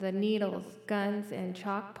the Needles, Guns, and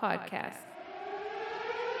Chalk podcast.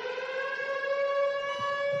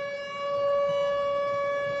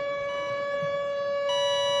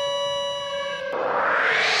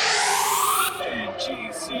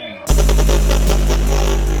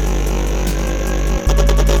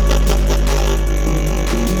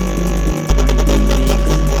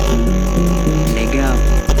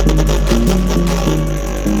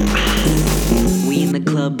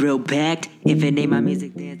 Real packed. If it ain't my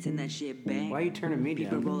music, dancing that shit back. Why you turning me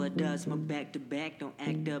People down? roll a dust, smoke back to back. Don't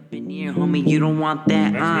act up in here, homie. You don't want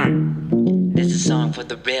that. This is a song for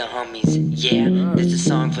the real homies. Yeah. This is a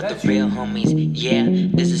song for the real homies. Yeah.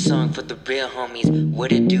 This is a song for the real homies.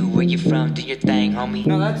 What it do? Where you from? Do your thing, homie.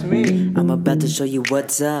 No, that's me. I'm about to show you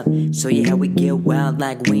what's up. Show you how we get wild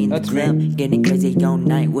like we in the That's club. me. Getting crazy all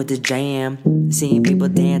night with the jam. Seeing people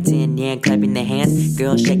dancing, yeah, clapping their hands.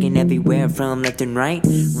 Girls shaking everywhere from left and right.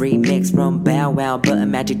 Remix from Bow Wow, but a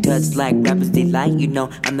magic touch like rappers delight. You know,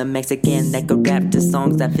 I'm the Mexican that could rap to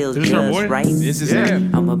songs that feels This is our just boy? right. This is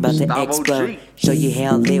him. I'm about to Gustavo explode. G. Show you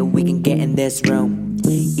how lit we can get in this room.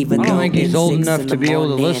 Even I don't though think he's it's old 6 enough in to the be able to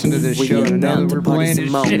morning, listen to this we show and know about that to we're party playing some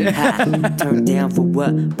his more. shit. Ha, turn down for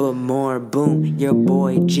what? But more boom. Your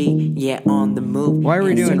boy G, yeah, on the move. Why are we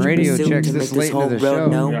And doing searching radio pursuit checks to this make late into whole the road show?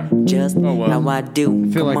 know Yeah. just how I do.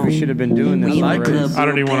 I feel like we should have been doing this We in the already. club I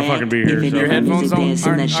don't even wanna real fucking be packed. here, If it so- ain't Your my music, headphones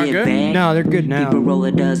dancing that aren't shit good? back. No, they're good now. People roll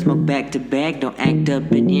a dust, smoke back to back. Don't act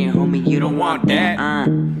up in here, homie. You don't want that.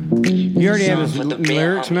 You already have his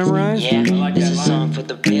lyrics memorized? Yeah, this is a song for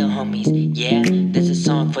the real homies. Yeah, this is a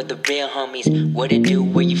song for the real homies. What it do?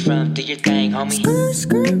 Where you from? Do your thing,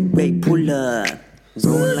 homie. Wait, pull up.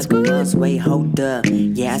 Rolling like a boss, wait, hold up.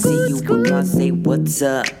 Yeah, I see you across, say what's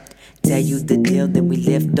up. Tell you the deal, then we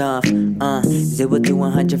lift off. 0 to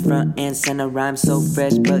 100 front and center. Rhyme so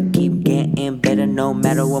fresh, but keep getting better. No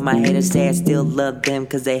matter what my haters say, I still love them,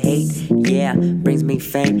 cause they hate. Yeah, brings me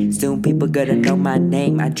fame. Soon people gotta know my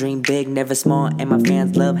name. I dream big, never small, and my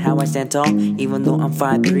fans love how I stand tall. Even though I'm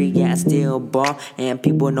 5'3", yeah, I still ball. And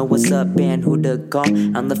people know what's up and who to call.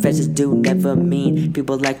 I'm the freshest dude, never mean.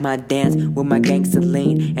 People like my dance with my gangster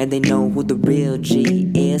lean. And they know who the real G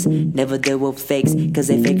is. Never deal with fakes, cause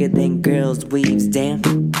they faker than girls' weaves. Damn.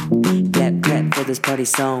 Clap, clap for this party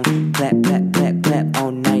song. Clap, clap, clap, clap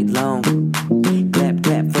all night long. Clap,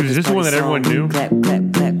 clap for Is this this the one party that everyone song. knew? Clap,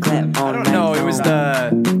 clap, clap, clap all I don't night know. It was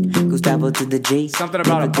long. the Gustavo to the G. Something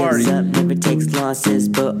about Never a party. gives up, never takes losses,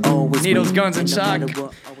 but always Needles, win. Guns, and no Chalk. matter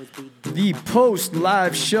what, always the be post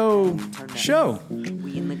live show.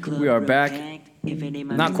 We are back.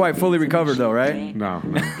 Not quite fully recovered though, right? No.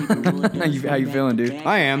 How you feeling, dude?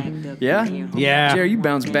 I am. Yeah? Yeah. Jerry, you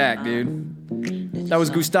bounced back, dude. That was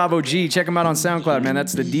Gustavo G. Check him out on SoundCloud, man.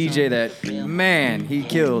 That's the DJ that, man, he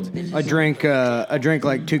killed. I drank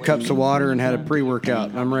like 2 cups of water and had a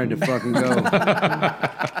pre-workout. I'm ready to fucking go.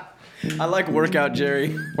 I like workout,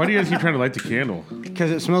 Jerry. Why do you guys keep trying to light the candle? Because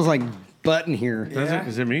it smells like butt in here. Does it?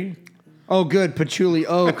 Is it me? Oh, good. Patchouli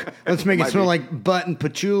oak. Let's make it smell like butt and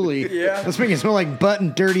patchouli. Yeah. Let's make it smell like butt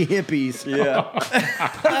and dirty hippies. Yeah.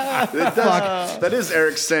 That is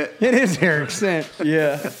Eric's scent. It is Eric's scent.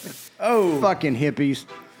 Yeah. Oh. Fucking hippies.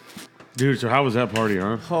 Dude, so how was that party,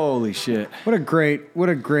 huh? Holy shit. What a great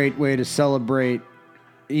way to celebrate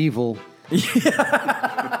evil.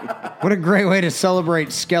 What a great way to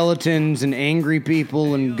celebrate skeletons and angry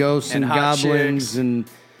people and ghosts and, And hot goblins chicks.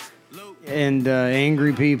 and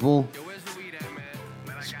angry people.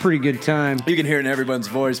 It's a pretty good time. You can hear it in everyone's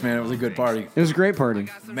voice, man. It was a good party. It was a great party.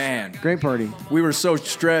 Man. Great party. We were so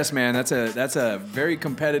stressed, man. That's a very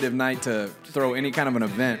competitive night to throw any kind of an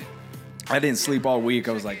event. I didn't sleep all week.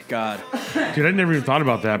 I was like, God. Dude, I never even thought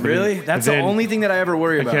about that. But Really? then- That's but the then only thing that I ever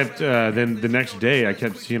worry I about. kept, then the next day, I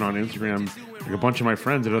kept seeing on Instagram like a bunch of my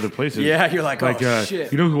friends at other places. Yeah, you're like, oh,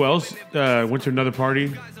 shit. You know who else went to another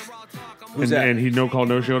party? Who's that? And he no-call,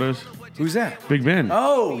 no-showed us? Who's that? Big Ben.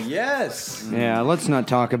 Oh, yes. Yeah, let's not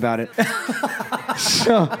talk about it.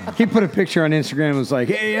 So he put a picture on Instagram and was like,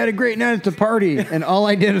 hey, I had a great night at the party. And all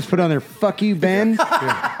I did was put on there, fuck you, Ben.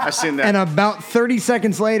 I've seen that. And about 30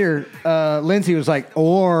 seconds later, Lindsay was like,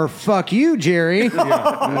 or fuck you, Jerry.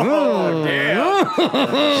 Oh, damn.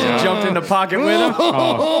 She jumped in the pocket with him.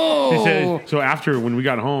 Oh. He said, so after, when we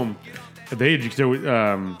got home,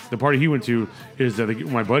 the party he went to is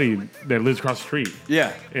my buddy that lives across the street.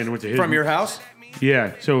 Yeah. And went to his. From your house?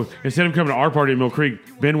 Yeah. So instead of coming to our party at Mill Creek,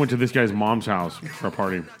 Ben went to this guy's mom's house for a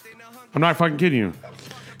party. I'm not fucking kidding you.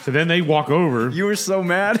 So then they walk over. You were so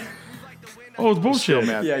mad. Oh, it's bullshit. Still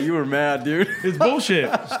mad. Yeah, you were mad, dude. It's bullshit.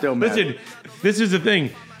 Still mad. Listen, this is the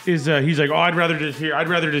thing. is he's like, oh, I'd rather just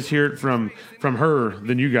hear it from her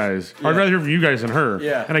than you guys. I'd rather hear from you guys than her.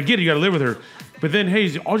 Yeah. And I get it, you got to live with her. But then,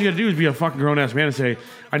 hey, all you got to do is be a fucking grown ass man and say,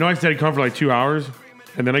 I know I said I'd come for like 2 hours,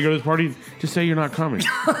 and then I go to this party. Just say you're not coming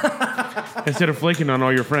instead of flaking on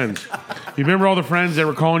all your friends. You remember all the friends that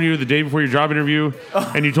were calling you the day before your job interview,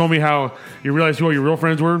 and you told me how you realized who all your real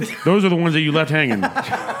friends were? Those are the ones that you left hanging.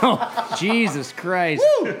 Jesus Christ.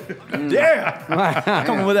 Yeah.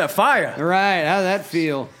 Coming with that fire. Right. How'd that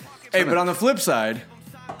feel? Hey, but on the flip side,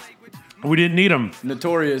 We didn't need them.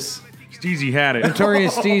 Notorious. Steezy had it.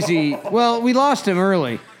 Notorious Steezy. Well, we lost him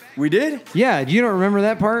early. We did? Yeah, you don't remember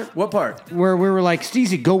that part? What part? Where we were like,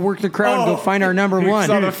 Steezy, go work the crowd and go find our number one.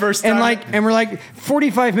 saw the first and time. and we're like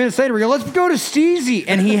 45 minutes later, we go, let's go to Steezy.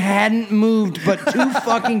 And he hadn't moved but 2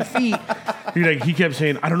 fucking feet. He kept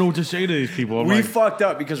saying, I don't know what to say to these people. I'm We like, fucked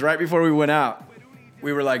up because right before we went out,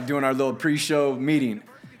 we were like doing our little pre-show meeting.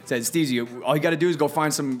 Said, Steezy, all you got to do is go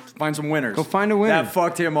find some winners. Go find a winner. That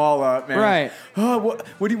fucked him all up, man. Right. Oh,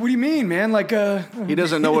 what do you mean, man? Like, He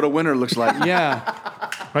doesn't know what a winner looks like. Yeah.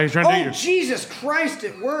 right, he's trying to Jesus Christ,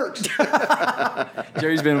 it works.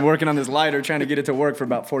 Jerry's been working on this lighter, trying to get it to work for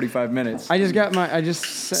about 45 minutes.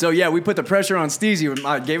 So yeah, we put the pressure on Steezy.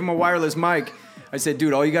 I gave him a wireless mic. I said,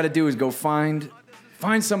 dude, all you got to do is go find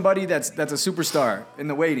somebody that's a superstar in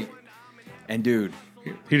the waiting. And dude,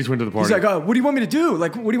 he just went to the party. he's like, oh, what do you want me to do?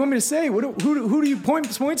 Like, what do you want me to say? Who do you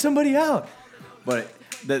point somebody out? But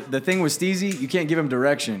the thing with Steezy, you can't give him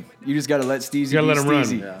direction. You just got to let Steezy. You gotta be let him run.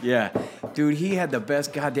 Steezy. Yeah. Dude, he had the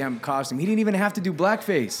best goddamn costume. He didn't even have to do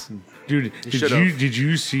blackface. Dude, did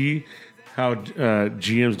you see how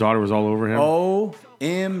GM's daughter was all over him?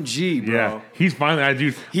 OMG, bro. yeah, he's finally,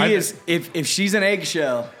 dude. He is. If she's an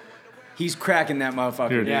eggshell, he's cracking that motherfucker.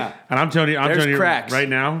 Dude, Yeah. And I'm telling you, There's cracks. right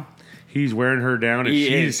now, he's wearing her down, and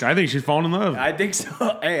He is. I think she's falling in love. I think so.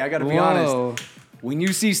 Hey, I gotta be Whoa. honest. When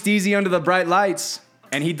you see Steezy under the bright lights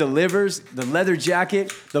and he delivers the leather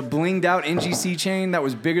jacket, the blinged out NGC chain that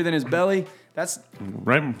was bigger than his belly, that's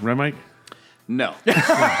right, Mike? No.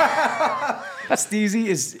 Steezy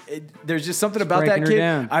is. There's just something about breaking that her kid.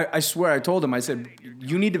 down. I swear, I told him. I said,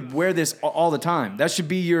 you need to wear this all the time. That should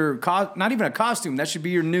be your not even a costume. That should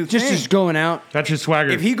be your new thing. Just going out That's his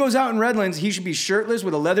swagger. If he goes out in Redlands, he should be shirtless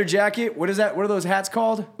with a leather jacket. What is that? What are those hats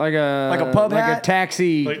called? like a pub like hat? a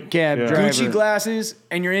taxi cab yeah. driver. Gucci glasses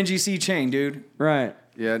and your NGC chain, dude. Right.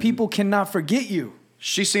 Yeah. People cannot forget you.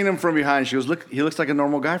 She seen him from behind. She goes, "Look, he looks like a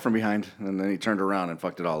normal guy from behind." And then he turned around and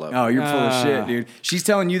fucked it all up. Oh, you're full of shit, dude. She's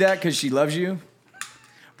telling you that because she loves you.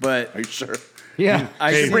 But Are you sure? Yeah.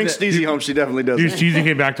 I Hey, see Bring that- Steezy home. She definitely does. Dude, Steezy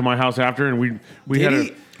came back to my house after, and we Did had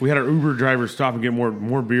he? we had our Uber driver stop and get more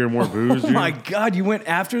beer and more booze. Oh Dude. my God, you went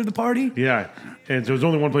after the party? Yeah, and so there's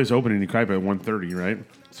only one place open in Ukaipa at 1:30, right?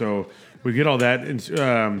 So we get all that, and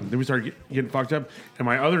then we start getting fucked up. And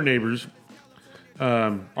my other neighbors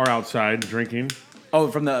are outside drinking. Oh,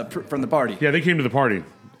 from the party. Yeah, they came to the party.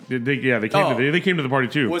 They came to the party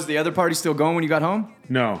too. Was the other party still going when you got home?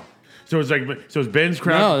 No. So it's Ben's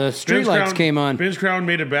crowd. No, the street Ben's lights crowd- came on. Ben's crowd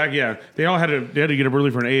made it back. Yeah, they had to get up early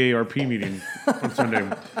for an AARP meeting on Sunday.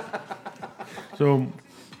 So,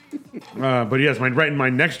 but yes, my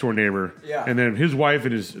next door neighbor, Yeah. and then his wife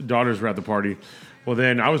and his daughters were at the party. Well,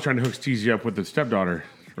 then I was trying to hook Steezy up with the stepdaughter,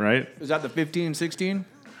 right? Was that the 15, 16?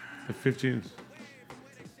 The 15.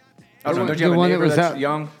 Don't you the have a one that neighbor was that's out-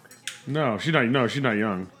 young? No, she's not. No, she's not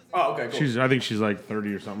young. Oh, okay, cool. I think she's like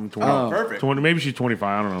 30 or something. 20, Oh, perfect. 20, maybe she's 25.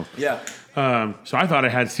 I don't know. Yeah. So I thought I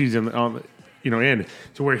had Steezy in.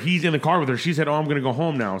 So where he's in the car with her, she said, "Oh, I'm gonna go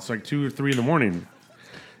home now." It's like 2 or 3 in the morning,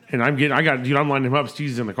 and I'm lining him up.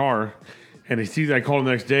 Steezy's in the car, and I called him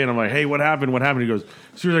the next day, and I'm like, "Hey, what happened? What happened?" He goes,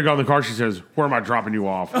 "As soon as I got in the car, she says, where am I dropping you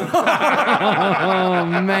off?" Oh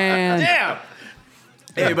man. Damn.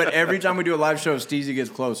 Hey, but every time we do a live show, Steezy gets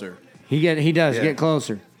closer. He does Yeah. get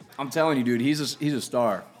closer. I'm telling you, dude, he's a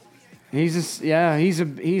star. He's a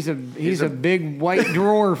big white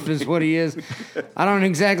dwarf is what he is. I don't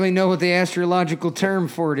exactly know what the astrological term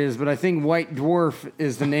for it is, but I think white dwarf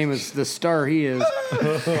is the name of the star he is.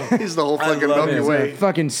 He's the whole fucking love Milky it. Way.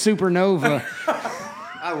 Fucking supernova.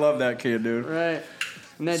 I love that kid, dude. Right.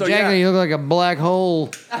 And that So, jacket, yeah. you look like a black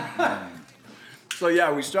hole. So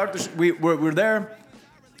yeah, we start. We're there.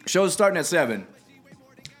 Show's starting at 7.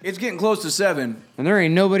 It's getting close to 7. And there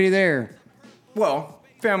ain't nobody there. Well,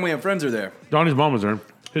 family and friends are there. Donnie's mom was there.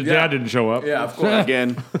 His Yeah. dad didn't show up. Yeah, of course.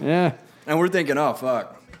 Again. Yeah. And we're thinking, oh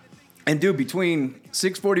fuck. And dude, between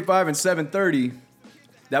 6:45 and 7:30,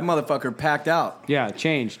 that motherfucker packed out. Yeah, it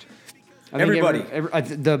changed. I think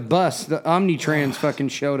Everybody. the bus, the Omnitrans fucking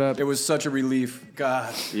showed up. It was such a relief.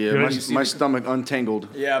 God. Yeah, Yeah, my, you see my the- stomach untangled.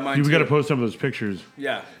 Yeah, mine Dude, we too. got to post some of those pictures.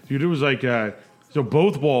 Yeah. Dude, it was like So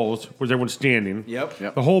both walls was everyone standing.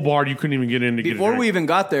 Yep. The whole bar you couldn't even get in to get a Before drink. we even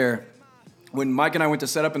got there, when Mike and I went to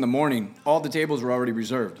set up in the morning, all the tables were already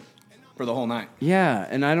reserved for the whole night. Yeah,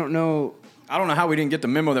 and I don't know how we didn't get the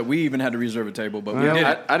memo that we even had to reserve a table, but we did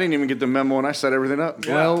it. I didn't even get the memo and I set everything up.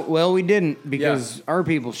 Yeah. Well, we didn't because our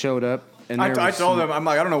people showed up. And I told them, I'm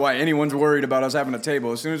like, I don't know why anyone's worried about us having a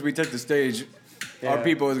table. As soon as we took the stage, our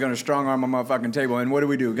people is going to strong arm a motherfucking table. And what do?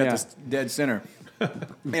 We got this dead center.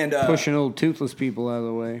 And pushing old toothless people out of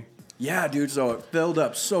the way. Yeah, dude. So it filled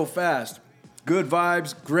up so fast. Good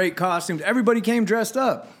vibes, great costumes. Everybody came dressed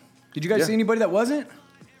up. Did you guys see anybody that wasn't?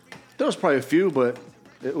 There was probably a few, but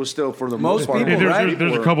it was still for the Most most part. people, Yeah,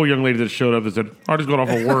 there's a couple young ladies that showed up that said, I just got off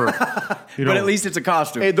of work. But at least it's a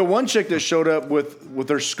costume. Hey, the one chick that showed up with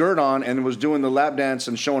her skirt on and was doing the lap dance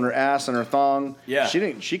and showing her ass and her thong. Yeah.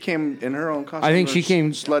 She came in her own costume. I think she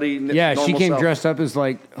came slutty. Yeah, she normal came self. dressed up as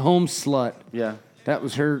like home slut. Yeah. That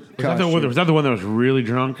was her was that costume. the one that was really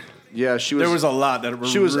drunk? Yeah, she was. There was a lot that were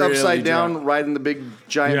She was really upside down, drunk. riding the big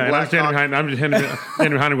giant Yeah, and I'm black standing cock. behind. I'm just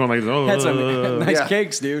standing behind him, going like, "Oh, Had some nice Yeah.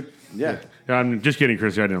 cakes, dude. Yeah. Yeah, I'm just kidding,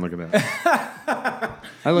 Chrissy. I didn't look at that.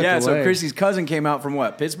 I looked Yeah, away. so Chrissy's cousin came out from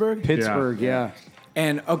what? Pittsburgh? Pittsburgh, yeah.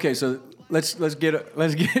 And okay, so let's get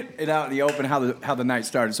it out in the open how the night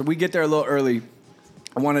started. So we get there a little early.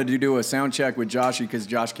 I wanted to do a sound check with Joshy because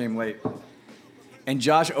Josh came late. And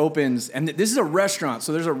Josh opens, and this is a restaurant.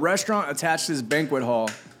 So there's a restaurant attached to this banquet hall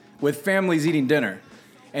with families eating dinner.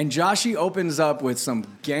 And Joshy opens up with some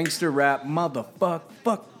gangster rap,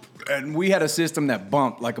 fuck. And we had a system that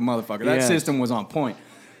bumped like a motherfucker. That Yes. system was on point.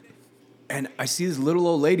 And I see this little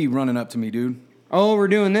old lady running up to me, dude. Oh, we're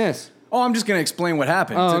doing this. Oh, I'm just going to explain what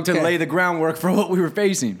happened Oh, to okay. lay the groundwork for what we were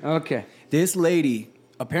facing. Okay. This lady,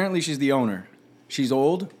 apparently she's the owner. She's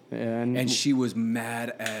old, And, and she was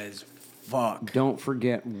mad as fuck. don't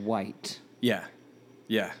forget white. Yeah.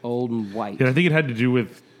 Yeah. Old and white. Yeah, I think it had to do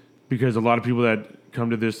with because a lot of people that come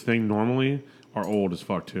to this thing normally are old as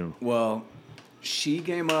fuck too. Well, she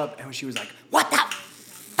came up and she was like, "What the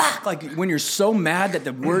fuck?" Like when you're so mad that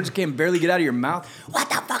the words can barely get out of your mouth. What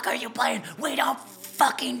the fuck are you playing? We don't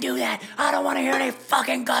fucking do that. I don't want to hear any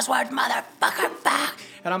fucking cuss words, motherfucker. Fuck.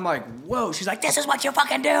 And I'm like, whoa. She's like, this is what you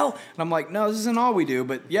fucking do. And I'm like, no, this isn't all we do,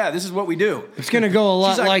 but yeah, this is what we do. It's going to go a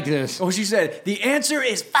lot She's like this. Oh, she said, the answer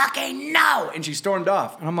is fucking no. And she stormed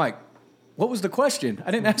off. And I'm like, what was the question?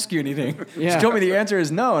 I didn't ask you anything. Yeah. She told me the answer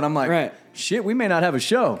is no. And I'm like, Right. shit, we may not have a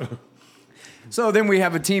show. So then we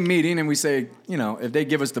have a team meeting and we say, you know, if they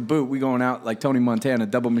give us the boot, we going out like Tony Montana,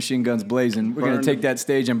 double machine guns blazing. We're going to take that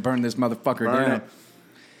stage and burn this motherfucker down. it.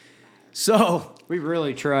 So, We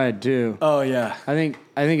really tried too. oh yeah. I think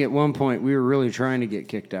at one point we were really trying to get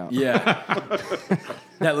kicked out. Yeah.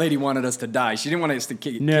 That lady wanted us to die. She didn't want us to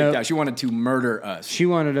get No. kicked out. She wanted to murder us. She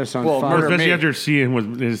wanted us on Well, fire. murder- Especially me. after seeing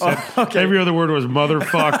was okay. every other word was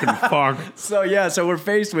motherfuck and fuck. So yeah, so we're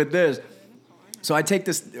faced with this. So I take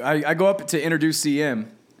this. I go up to introduce CM,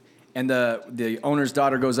 and the owner's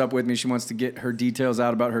daughter goes up with me. She wants to get her details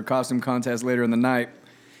out about her costume contest later in the night.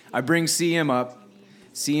 I bring CM up.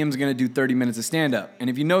 CM's gonna do 30 minutes of stand up, and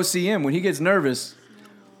if you know CM, when he gets nervous,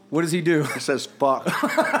 what does he do? It says fuck.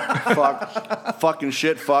 Fuck. Fucking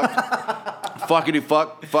shit. Fuck. Fuckity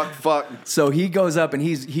fuck. Fuck. So he goes up and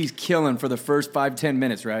he's killing for the first 5-10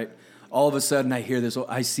 minutes, right? All of a sudden, I hear this.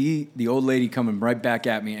 I see the old lady coming right back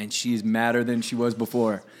at me, and she's madder than she was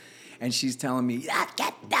before. And she's telling me,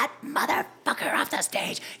 get that motherfucker off the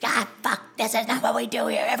stage. God, fuck, this is not what we do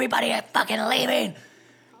here. Everybody is fucking leaving.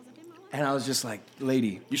 And I was just like,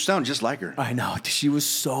 lady. You sound just like her. I know. She was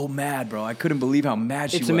so mad, bro. I couldn't believe how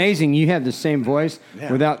mad she was. It's amazing you have the same voice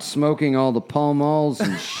without smoking all the Pall Malls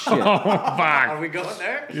and shit. Fuck. Are we going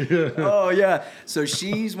there? Yeah. Oh, yeah. So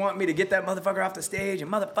she's wanting me to get that motherfucker off the stage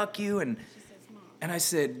and motherfuck you. And I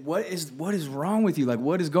said, what is wrong with you? Like,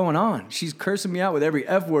 what is going on? She's cursing me out with every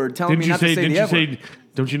F word, telling me not to say the F word.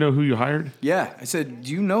 Don't you know who you hired? Yeah. I said,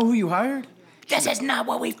 do you know who you hired? This is not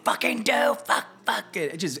what we fucking do. Fuck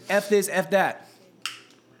it. Just F this, F that.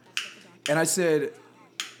 And I said,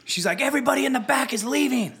 she's like, everybody in the back is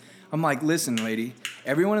leaving. I'm like, listen, lady,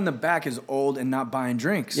 everyone in the back is old and not buying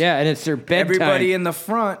drinks. Yeah, and it's their bedtime. Everybody in the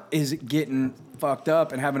front is getting fucked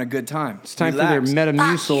up and having a good time. It's time for their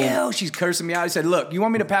Metamucil. Fuck you. She's cursing me out. I said, look, you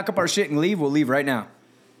want me to pack up our shit and leave? We'll leave right now.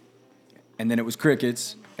 And then it was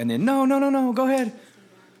crickets. And then, no, go ahead.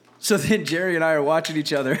 So then Jerry and I are watching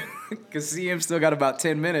each other because CM still got about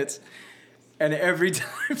 10 minutes. And every time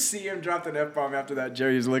CM dropped an F-bomb after that,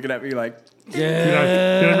 Jerry was looking at me like, Dude,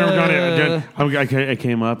 I remember Johnny. I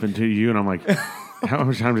came up and to you, and I'm like, how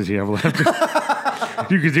much time does he have left?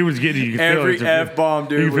 Dude, because he was getting you could every feel it. F-bomb,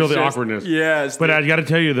 dude. You could feel was the just- awkwardness. Yes. But dude. I got to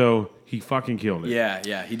tell you though, he fucking killed it.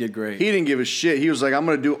 Yeah, he did great. He didn't give a shit. He was like, I'm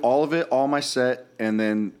going to do all of it, all my set, and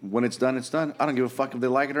then when it's done, it's done. I don't give a fuck if they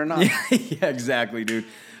like it or not. Yeah, exactly, dude.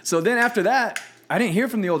 So then after that, I didn't hear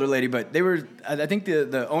from the older lady, but I think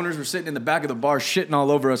the owners were sitting in the back of the bar shitting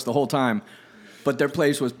all over us the whole time. But their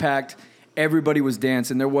place was packed. Everybody was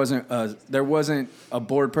dancing. There wasn't a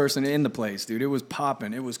bored person in the place, dude. It was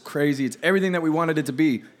popping. It was crazy. It's everything that we wanted it to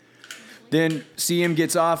be. Then CM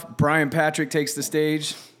gets off. Brian Patrick takes the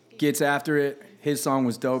stage, gets after it. His song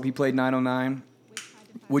was dope. He played 909.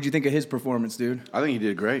 What'd you think of his performance, dude? I think he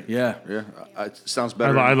did great. Yeah. It sounds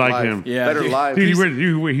better. I like live. him. Yeah, better dude. live.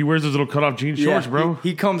 Dude, he wears those little cutoff jean shorts, bro.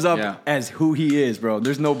 He comes up as who he is, bro.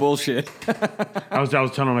 There's no bullshit. I was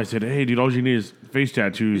telling him, I said, hey, dude, all you need is face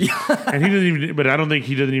tattoos. And he doesn't even, but I don't think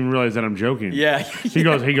he doesn't even realize that I'm joking. Yeah. He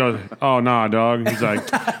goes, oh, nah, dog. He's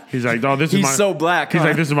like, oh, this is He's my. so black. He's huh?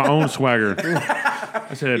 like, this is my own swagger.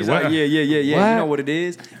 I said, He's what? like, yeah. What? You know what it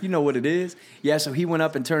is? You know what it is? Yeah, so he went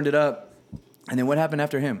up and turned it up. And then what happened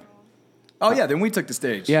after him? Oh, yeah, then we took the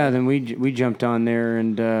stage. Yeah, then we jumped on there,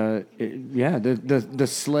 and the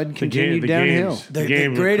sled continued downhill.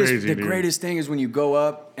 The greatest thing is when you go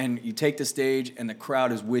up and you take the stage and the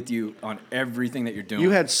crowd is with you on everything that you're doing. You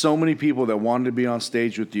had so many people that wanted to be on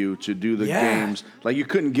stage with you to do the games. Like, you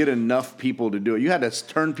couldn't get enough people to do it. You had to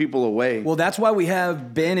turn people away. Well, that's why we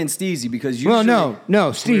have Ben and Steezy, because usually... Well, no,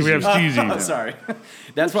 Steezy. We have Steezy. Oh, sorry.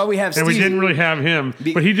 That's why we have Steezy. And we didn't really have him,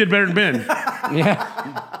 but he did better than Ben.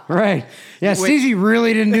 Yeah, right. Yeah, Steezy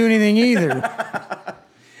really didn't do anything either.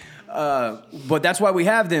 But that's why we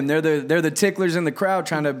have them. They're the ticklers in the crowd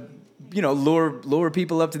trying to, lure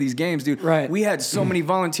people up to these games, dude. Right. We had so many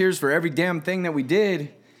volunteers for every damn thing that we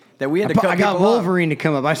did that we had to cut I got people off. Wolverine to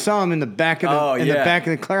come up. I saw him in the back of the back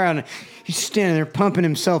of the crowd. And he's standing there pumping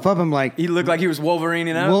himself up. I'm like, He looked like he was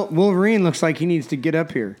Wolverining up. Wolverine looks like he needs to get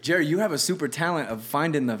up here. Jerry, you have a super talent of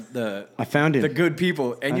finding I found it. the good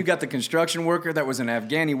people. And you got the construction worker that was an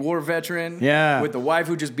Afghani war veteran. Yeah. With the wife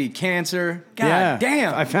who just beat cancer. God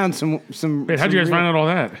damn. I found some. Wait, how'd you guys find out all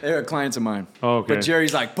that? They're clients of mine. Oh, okay. But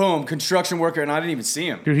Jerry's like, boom, construction worker, and I didn't even see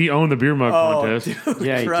him. Dude, he owned the beer mug contest. Dude,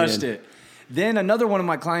 Yeah, he crushed did. it. Then another one of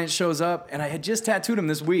my clients shows up, and I had just tattooed him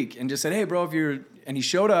this week, and just said, "Hey, bro, and he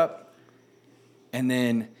showed up, and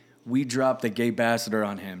then we dropped the gay bastard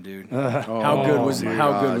on him, dude. How good was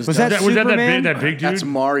that that Superman? big dude? That's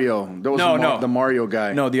Mario. That was No. the Mario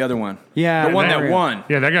guy. No, the other one. Yeah, the one that Mario. won.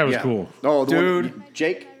 Yeah, that guy was Yeah. cool. Oh, the Dude. one,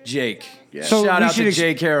 Jake? Jake. Yeah. So Shout we out should to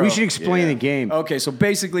Jake Harrow. We should explain the game. Okay, so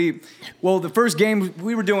basically, the first game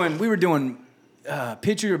we were doing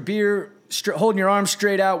pitcher your beer, holding your arm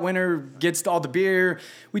straight out. Winner gets all the beer.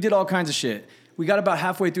 We did all kinds of shit. We got about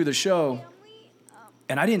halfway through the show,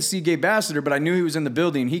 and I didn't see Gay Bassiter, but I knew he was in the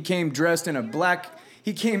building. He came dressed in a black.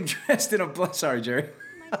 Sorry, Jerry.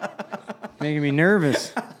 Making me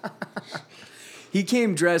nervous. He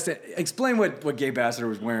came dressed. Explain what Gay Bassiter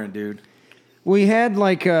was wearing, dude. We had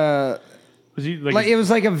like a. Was he Like it was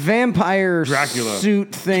like a vampire Dracula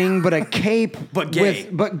suit thing, but a cape, But gay.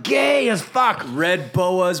 but gay as fuck. Red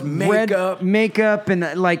boas, makeup. Red makeup,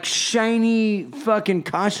 and like shiny fucking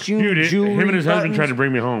costume. Dude, jewelry him and his husband buttons. tried to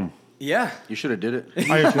bring me home. Yeah, You should have did it.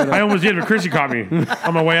 I almost did, but Chrissy caught me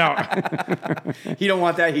on my way out. he don't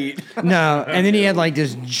want that heat. No, and then he had like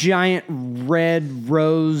this giant red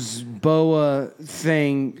rose boa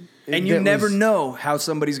thing. And you that never was- know how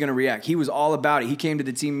somebody's going to react. He was all about it. He came to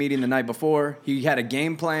the team meeting the night before. He had a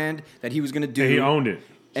game planned that he was going to do. He owned it.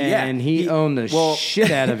 And he owned the shit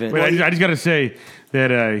out of it. But I just got to say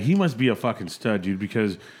that he must be a fucking stud, dude,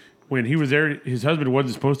 because when he was there, his husband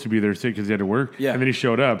wasn't supposed to be there sick because he had to work. Yeah. And then he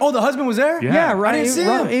showed up. Oh, the husband was there? Yeah. Yeah, right. I didn't see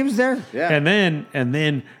him. He was there. Yeah. And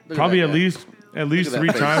then probably that at guy. least at 3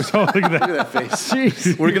 that face. times. Oh, look at that. Look at that face.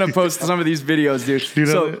 Jeez. We're going to post some of these videos, dude.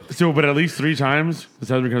 Dude, but at least 3 times, his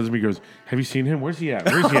husband comes to me and goes, have you seen him? Where's he at?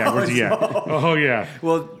 Where's he at? Where's he at? Oh, yeah.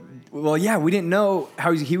 Well, yeah, we didn't know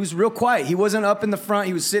how he was real quiet. He wasn't up in the front.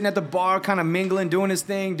 He was sitting at the bar, kind of mingling, doing his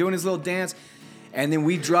thing, doing his little dance. And then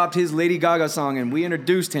we dropped his Lady Gaga song, and we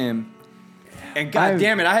introduced him. And God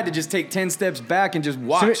damn it, I had to just take 10 steps back and just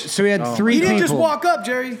watch. So we had 3 he people. didn't just walk up,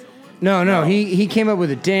 Jerry. No. He came up with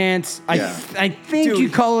a dance. Yeah. I think Dude, you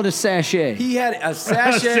call it a sachet. He had a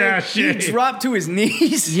sachet. sachet. He dropped to his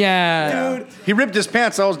knees. Yeah. Dude. He ripped his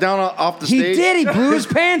pants. I was down off the He stage. did. He blew his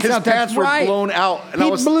pants His out. That's pants were right. blown out. And He I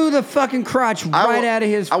was, blew the fucking crotch right out of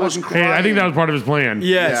his. I was fucking- crying. Hey, I think that was part of his plan.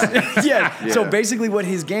 Yes. Yeah. Yeah. So Yeah. basically what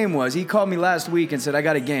his game was, he called me last week and said, I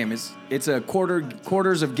got a game. It's a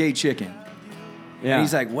quarters of gay chicken. Yeah. And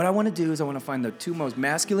he's like, what I want to do is I want to find the 2 most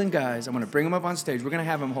masculine guys. I want to bring them up on stage. We're going to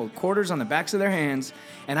have them hold quarters on the backs of their hands,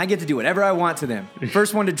 and I get to do whatever I want to them.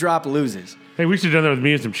 First one to drop loses. Hey, we should have done that with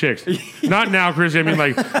me and some chicks. Not now, Chris. I mean,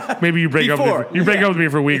 like maybe you break up with me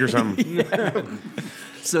for a week or something.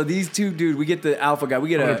 So these two dude, we get the alpha guy. We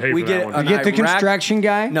get I'm gonna pay for that one. You get the construction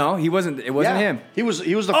guy? No, he wasn't. It wasn't him. He was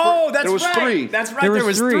the Oh, first. that's There was right. three. That's right. There There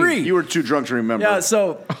was was three. three. You were too drunk to remember. Yeah.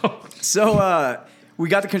 So we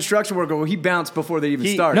got the construction worker. Well, he bounced before they even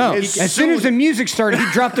started. No, As as soon as the music started, he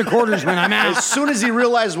dropped the quarters when I'm out. As soon as he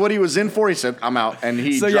realized what he was in for, he said, "I'm out," and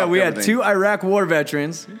he. So yeah, dropped we had everything. 2 Iraq War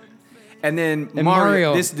veterans, and then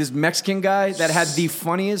Mario. this Mexican guy that had the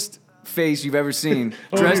funniest face you've ever seen,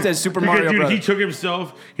 dressed as Super Mario Dude, Brothers. he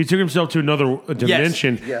took himself to another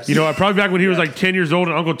dimension. Yes. You know, probably back when he was like 10 years old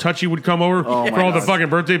and Uncle Touchy would come over Oh, for my all the God. fucking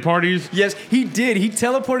birthday parties. Yes, he did. He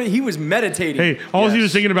teleported. He was meditating. Hey, all he Yes.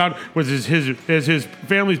 was thinking about was his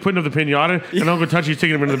family's putting up the pinata and Uncle Touchy's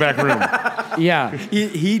taking him into the back room. Yeah.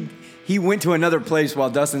 He went to another place while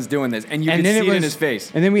Dustin's doing this, and you can see it in his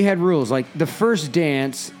face. And then we had rules. Like the first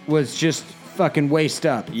dance was just fucking waist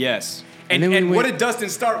up. Yes. And And, then we what went- did Dustin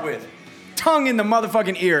start with? Tongue in the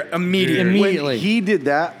motherfucking ear immediately. Immediately. When he did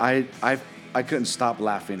that, I couldn't stop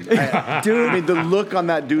laughing. Dude, I mean, the look on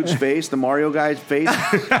that dude's face, the Mario guy's face,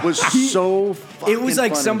 was so fucking It was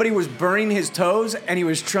like funny. somebody was burning his toes, and he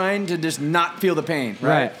was trying to just not feel the pain.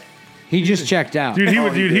 Right. He just checked out. Dude,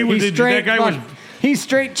 that guy was. He's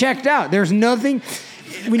straight checked out. There's nothing.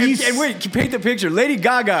 When you And wait, paint the picture. Lady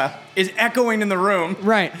Gaga is echoing in the room.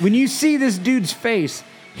 right when you see this dude's face,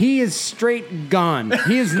 he is straight gone.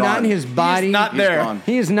 He is not in his body. He's not there. gone.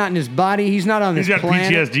 He is not in his body. He's not on He's this got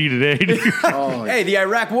planet. PTSD today. dude. Hey, the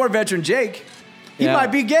Iraq War veteran Jake, he Yeah.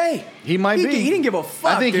 might be gay. He might be. He didn't give a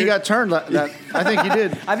fuck. I think he dude. got turned. I think he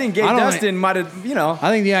did. I think gay I don't Dustin might have, I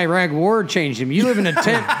think the Iraq War changed him. You live in a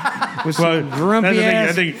tent with some grumpy that's the thing. ass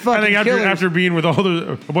I think fucking killers. after being with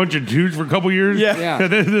a bunch of dudes for a couple years, Yeah.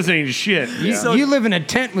 this ain't shit. You live in a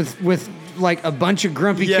tent with like a bunch of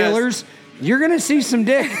grumpy Yes. killers. You're gonna see some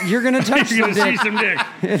dick. You're gonna touch You're some gonna see dick.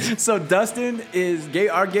 some dick. So Dustin is gay.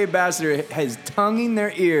 Our gay ambassador has tongue in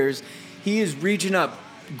their ears. He is reaching up,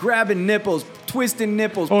 grabbing nipples, twisting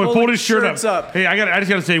nipples. Oh, and pulling pulled his shirt shirts up. Hey, I just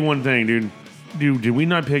gotta say one thing, dude. Dude, did we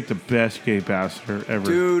not pick the best gay ambassador ever?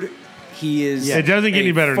 Dude, he is. It doesn't get a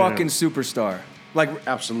any better than Fucking him. superstar. Like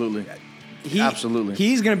Absolutely. Absolutely.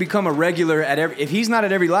 He's gonna become a regular at every. If he's not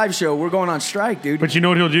at every live show, we're going on strike, dude. But you know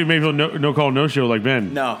what he'll do? Maybe he'll no call, no show like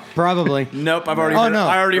Ben. No. Probably. Nope. I've already. Oh, heard, no.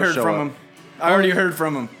 I already He'll heard show from up. him. I already heard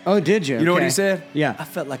from him. Oh, did you? You know what Okay. he said? Yeah. I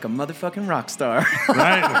felt like a motherfucking rock star.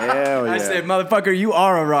 Right? Hell yeah. I said, motherfucker, you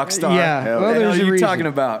are a rock star. Yeah. Hell Well, What the there's hell a are you reason. talking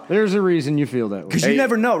about? There's a reason you feel that way. Because you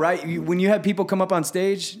never know, right? When you have people come up on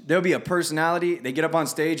stage, there'll be a personality. They get up on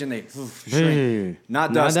stage and they shrink. Hey.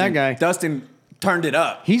 Not Not Dustin. that guy. Dustin turned it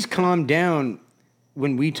up. He's calmed down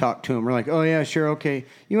when we talk to him. We're like, oh, yeah, sure, okay.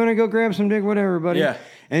 You want to go grab some dick? Whatever, buddy. Yeah.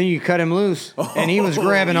 And then you cut him loose, and he was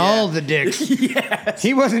grabbing yeah. all the dicks. Yes.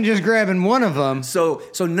 He wasn't just grabbing one of them. So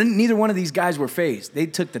neither one of these guys were phased. They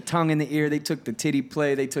took the tongue in the ear. They took the titty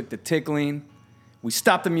play. They took the tickling. We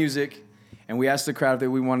stopped the music, and we asked the crowd if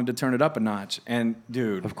we wanted to turn it up a notch. And,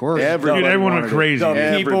 dude. Of course. Everybody Dude, everyone wanted went it. crazy. The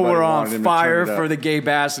Yeah, people Everybody were wanted him on to fire turn it for up. the gay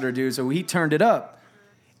bastard, dude. So he turned it up.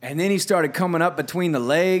 And then he started coming up between the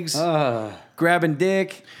legs, grabbing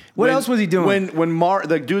dick. What else was he doing? When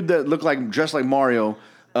the dude that looked like dressed like Mario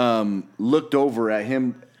looked over at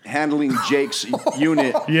him handling Jake's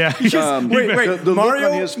unit. Yeah. wait, the look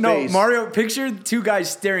Mario? on his No, face. Mario. Picture two guys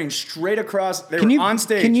staring straight across. They Can were you, on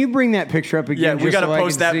stage. Can you bring that picture up again? Yeah, we just got to so I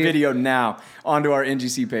post can that see it? video now onto our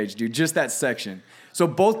NGC page, dude. Just that section. So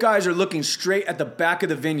both guys are looking straight at the back of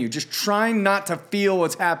the venue, just trying not to feel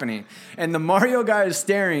what's happening. And the Mario guy is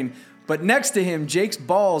staring, but next to him, Jake's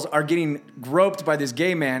balls are getting groped by this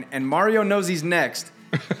gay man, and Mario knows he's next.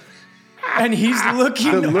 And he's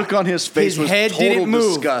looking. The look on his face was total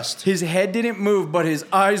disgust. His head didn't move, but his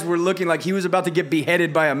eyes were looking like he was about to get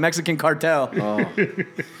beheaded by a Mexican cartel. Oh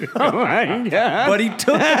my God. But he took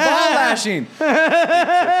the ball lashing.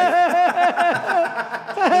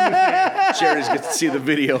 Jerry's get to see the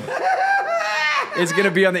video. It's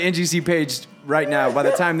gonna be on the NGC page right now. By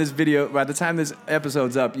the time this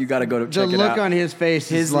episode's up, you gotta go to The check it look out. on his face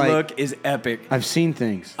His is like, look is epic. I've seen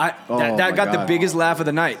things. That my got the God. biggest laugh of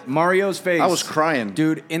the night. Mario's face. I was crying.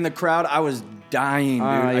 dude. In the crowd, I was dying,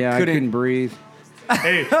 dude. Yeah, I couldn't breathe.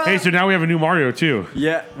 hey, so now we have a new Mario too.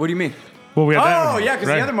 Yeah. What do you mean? Well, we have that. Oh, yeah, 'cause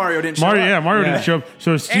the other Mario didn't show Mario, up. Yeah, Mario Yeah. didn't show up.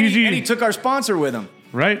 So And he Steezy, took our sponsor with him.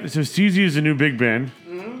 right? So Steezy is the new Big Ben,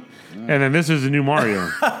 and then this is the new Mario.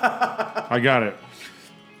 I got it.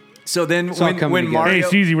 So then all coming when together. Hey, Mario,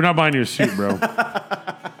 Steezy, we're not buying you a suit, bro.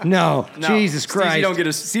 No, Jesus Christ. Steezy don't get a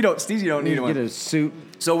Steezy don't need one. Get a suit.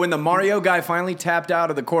 So when the Mario guy finally tapped out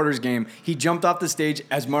of the quarters game, he jumped off the stage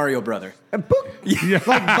as Mario Brother.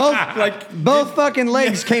 Like both fucking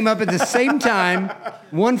legs came up at the same time.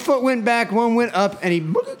 One foot went back, one went up, and he.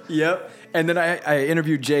 Yep. And then I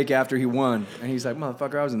interviewed Jake after he won, and he's like,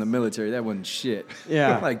 "Motherfucker, I was in the military. That wasn't shit."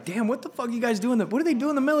 Yeah. I'm like, damn, what the fuck you guys doing? What do they do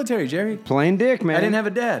in the military, Jerry? Playing dick, man. I didn't have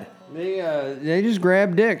a dad. They just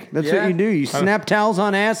grab dick. That's Yeah. what you do. You snap towels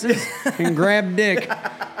on asses and grab dick.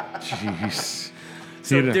 Jeez.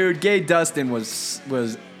 So, dude, Gay Dustin was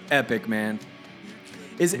epic, man.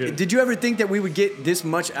 Did you ever think that we would get this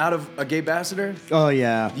much out of a Gay Ambassador? Oh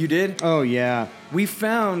yeah. You did? Oh yeah. We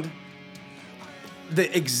found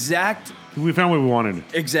the exact. We found what we wanted.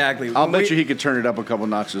 Exactly. I'll bet you he could turn it up a couple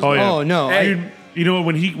notches. Oh, yeah. Oh no. Hey. Dude, you know what?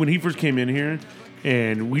 When he first came in here,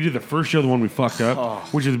 and we did the first show, the one we fucked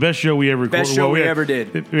up, which is the best show we ever recorded. Best show we ever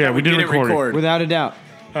did. Yeah, we didn't record it. Without a doubt.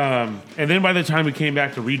 And then by the time we came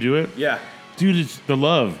back to redo it, Yeah. dude, it's the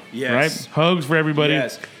love, Yes. right? Hugs for everybody.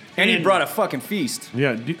 Yes. And he brought a fucking feast.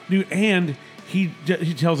 Yeah, dude, and he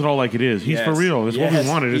tells it all like it is. He's for Yes. real. It's what Yes. we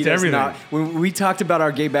wanted. He It's does everything. not. When we talked about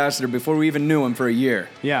our Gay Ambassador before we even knew him for a year.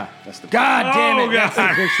 Yeah. God damn it. Oh, That's the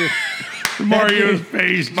God. picture. Mario's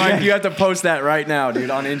face. Mike, you have to post that right now, dude,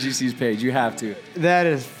 on NGC's page. You have to. That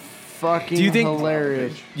is fucking Do you think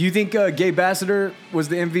hilarious. You think Gay Ambassador was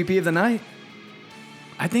the MVP of the night?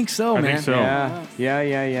 I think so, I man. think so.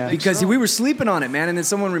 Yeah. Because we were sleeping on it, man, and then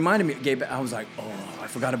someone reminded me. I was like, oh, I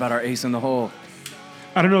forgot about our ace in the hole.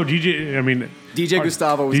 I don't know, DJ. I mean, DJ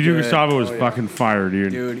Gustavo was DJ good. Gustavo was Oh, yeah. fucking fire,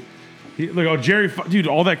 dude. Dude, Look, Jerry, dude,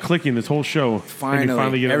 all that clicking this whole show. and you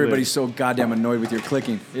finally, get it everybody's lit. so goddamn annoyed with your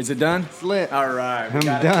clicking. Is it done? It's lit. All right. we I'm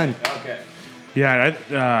got it. done. Okay.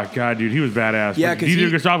 Yeah, God, dude, he was badass. Yeah, But 'cause DJ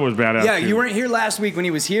he- Gustavo was badass. Yeah, too. you weren't here last week when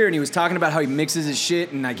he was here, and he was talking about how he mixes his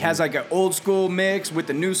shit and like has like an old school mix with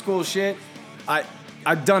the new school shit. I've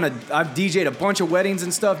DJ'd a bunch of weddings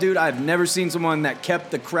and stuff, dude. I've never seen someone that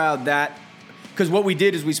kept the crowd that. Because what we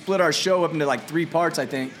did is we split our show up into like 3 parts, I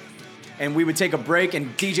think. And we would take a break,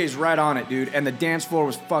 and DJ's right on it, dude. And the dance floor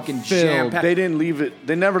was fucking jam-packed. They didn't leave it.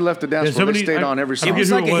 They never left the dance Yeah, floor. They somebody- stayed on every I song. It was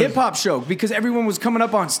who like it a was. hip hop show because everyone was coming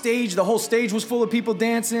up on stage. The whole stage was full of people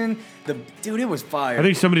dancing. Dude, it was fire. I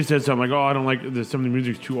think somebody said something like, "Oh, I don't like this. Some of the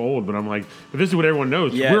music's too old." But I'm like, but this is what everyone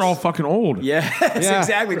knows. Yes. We're all fucking old. Yes, Yeah.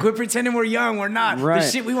 exactly. Quit pretending we're young. We're not. The Right.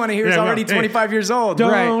 shit we want to hear is Yeah, already hey, 25 years old.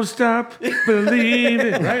 Don't Right. stop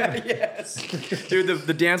believing. Right? Yes. Dude,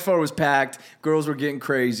 the dance floor was packed. Girls were getting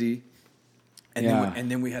crazy. And, Yeah.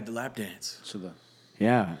 then we had the lap dance.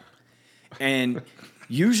 Yeah. And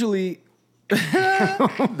usually,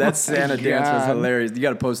 that Santa dance was God. hilarious. You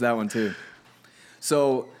got to post that one too.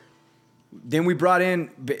 So then we brought in,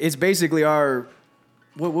 it's basically our,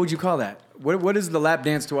 what would you call that? What is the lap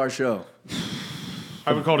dance to our show?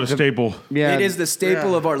 I would call it a staple. Yeah. It is the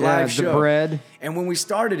staple of our live the show. bread. And when we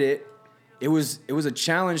started it, it was a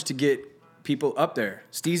challenge to get people up there.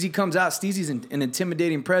 Steezy comes out. Steezy's an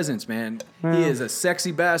intimidating presence, man. He is a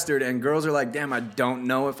sexy bastard, and girls are like, damn, I don't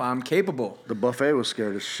know if I'm capable. The buffet was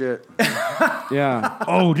scared as shit. Yeah.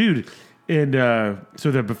 Oh, dude. And so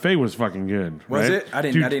the buffet was fucking good. Was right? it? I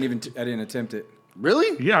Dude, didn't attempt it.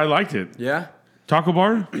 Really? Yeah, I liked it. Yeah? Taco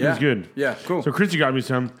bar? It Yeah. was good. Yeah, cool. So Chrissy got me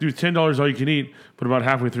some. Dude, $10 all you can eat, but about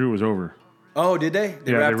halfway through it was over. Oh, did they?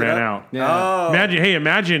 They wrapped it ran up? out. Yeah. Oh.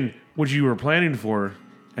 Imagine what you were planning for,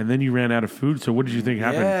 and then you ran out of food. So what did you think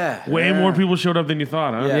happened? Yeah. Way more people showed up than you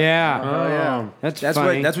thought, huh? Yeah. Yeah. Oh, yeah. That's That's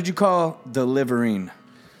funny. what you call delivering.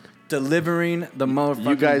 Delivering the motherfucking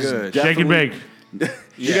You guys good. def- Shake and bake.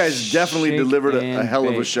 You guys definitely Shake delivered a and hell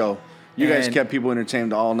of a bake. show. You guys And- kept people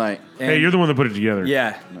entertained all night. Hey, you're the one that put it together.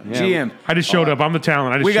 Yeah. GM. I just showed up. I'm the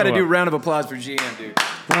talent. I just We got to show do a up. round of applause for GM, dude.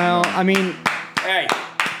 Well, I mean, Hey.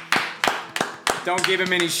 Don't give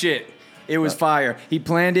him any shit. It was fire. He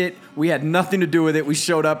planned it. We had nothing to do with it. We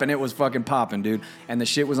showed up and it was fucking popping, dude. And the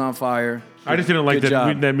shit was on fire. I just didn't like Good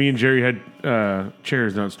job. that me and Jerry had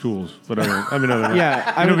chairs, not stools. But other than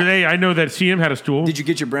Yeah, I know, hey, I know that CM had a stool. Did you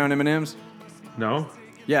get your brown M&Ms? No.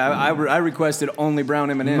 Yeah, I requested only brown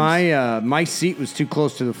M&Ms. my seat was too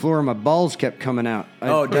close to the floor. My balls kept coming out.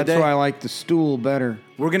 Oh, did That's they? why I like the stool better.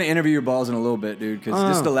 We're going to interview your balls in a little bit, dude, because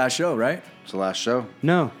this is the last show, right? It's the last show.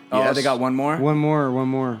 No. Oh, Yes. they got one more? One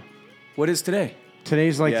more. What is today?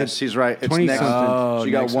 Today's like Yes, the he's right. It's 20 next. something. Oh, so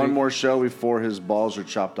you got next one week. more show before his balls are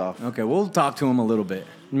chopped off. Okay, we'll talk to him a little bit.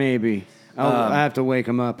 Maybe. I have to wake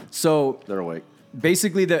him up. So They're awake.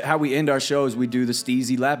 basically, how we end our show is we do the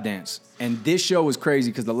Steezy lap dance. And this show was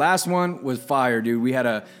crazy because the last one was fire, dude. We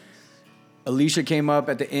had Alicia came up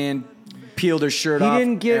at the end, peeled her shirt He off,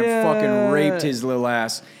 didn't get and fucking a- raped his little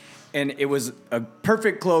ass. And it was a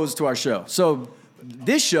perfect close to our show. So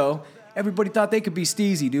this show, everybody thought they could be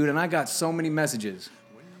Steezy, dude, and I got so many messages.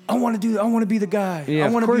 I want to be the guy. Yeah, I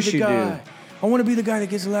want of to be course the you guy. do. I want to be the guy that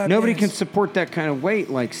gets a lap Nobody can dance. support that kind of weight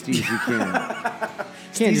like Steezy can.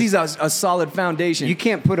 Steezy's a solid foundation. You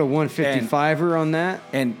can't put a 155er on that.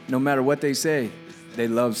 And no matter what they say, they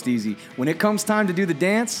love Steezy. When it comes time to do the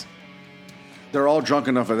dance, They're all drunk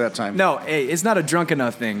enough at that time. no, hey, it's not a drunk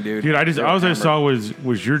enough thing, dude. Dude, all I saw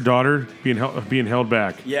was your daughter being held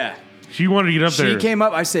back. Yeah. She wanted to get up there. She came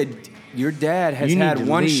up, I said, your dad has You need had to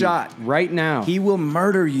one leave shot. right now. He will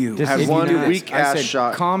murder you. This Had is if you one do this. weak-ass I said,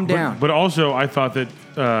 shot. Calm down. But also, I thought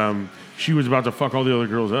that she was about to fuck all the other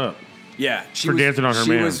girls up. yeah. She for dancing on her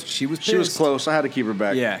man. She was pissed. She was close. I had to keep her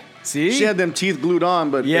back. Yeah. See? She had them teeth glued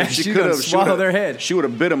on, but Yeah, if she she's could gonna have swallow their head. She would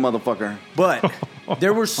have bit a motherfucker. But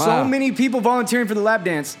there were so Wow. many people volunteering for the lap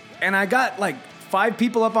dance, and I got like 5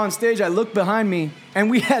 people up on stage. I looked behind me,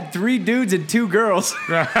 and we had 3 dudes and 2 girls.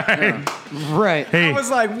 Right. Right. Hey, I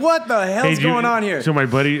was like, what the hell's dude, going on here? So my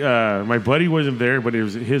buddy wasn't there, but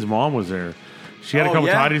his mom was there. She had a couple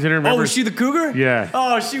toddies in her. Remember? Oh, was she the cougar? Yeah.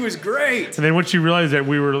 Oh, she was great. And then when she realized that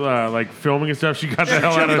we were like filming and stuff, she got the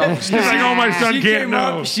hell out of it. She's like, "Oh, my son She can't came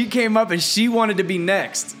know." up. She came up and she wanted to be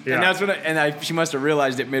next, Yeah. and that's when she must have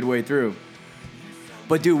realized it midway through.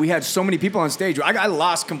 But dude, we had so many people on stage. I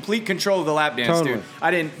lost complete control of the lap dance, Totally.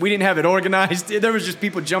 dude. We didn't have it organized. There was just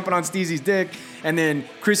people jumping on Steezy's dick, and then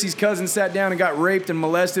Chrissy's cousin sat down and got raped and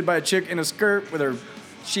molested by a chick in a skirt with her.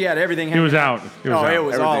 She had everything. It was hanging out. It was out. It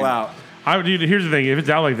was all Everything. out. Dude, here's the thing: if it's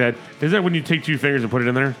out like that, is that when you take 2 fingers and put it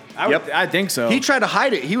in there? I think so. He tried to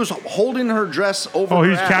hide it. He was holding her dress over Oh, her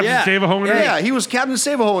he's ass. Captain Yeah. Save-A-Home in Yeah, there. he was Captain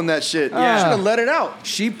Save-A-Hole in that shit. Yeah. Should have let it out.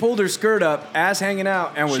 She pulled her skirt up, ass hanging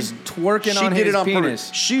out, and was twerking She on did his it on penis.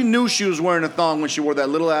 purpose. She knew she was wearing a thong when she wore that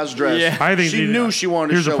little ass dress. Yeah. I think she knew she wanted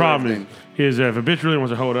to Here's show the problem: everything. is if a bitch really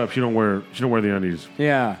wants to hold up, she don't wear the undies.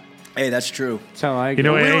 Yeah. Hey, that's true. That's how I You go.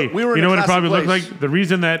 know, we were- hey, we were you in know a what it probably classic looked place. like? The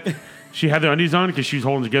reason that she had the undies on because she's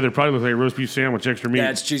holding together probably looked like a roast beef sandwich, extra meat.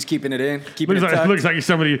 Yeah, she's keeping it in, keeping looks it tucked. like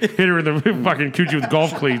somebody hit her in the fucking coochie with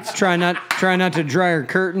golf cleats. Try not to dry her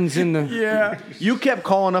curtains in the. Yeah, You kept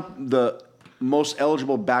calling up the most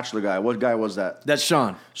eligible bachelor guy. What guy was that? that's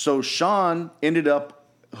Sean. So Sean ended up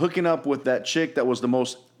hooking up with that chick that was the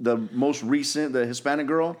most recent, the Hispanic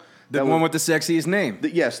girl. The that one was, with the sexiest name.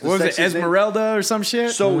 yes, the What was it, sexiest name. Esmeralda or some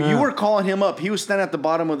shit? So you were calling him up. He was standing at the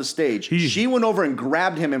bottom of the stage. He- She went over and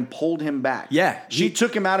grabbed him and pulled him back. Yeah. She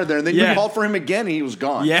took him out of there, and then Yeah. you called for him again, and he was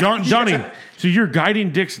gone. Yeah. Johnny, so you're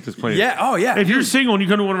guiding dicks at this place. Yeah, oh, yeah. If you're single and you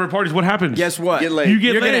come to one of our parties, what happens? guess what? Get laid. You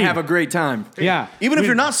get You're laid. gonna have a great time. Yeah. Even if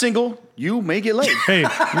you're not single, you may get laid. Hey,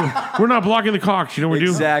 we're not blocking the cocks. You know what we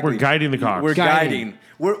do? Exactly. We're guiding the cocks. We're Guiding. guiding.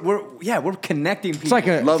 We're connecting people. It's like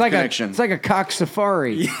a Love it's like connection. it's like a cock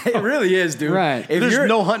safari. it really is, dude. Right. If There's you're,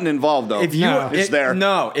 no hunting involved, though. if you No. It's there.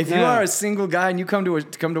 No, if you No. are a single guy and you come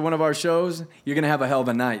to one of our shows, you're gonna have a hell of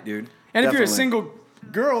a night, dude. And if you're a Definitely. single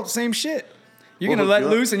girl, same shit. You're We'll gonna hook let you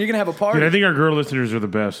up. loose and you're gonna have a party. Dude, I think our girl listeners are the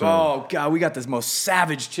best. So. Oh god, we got the most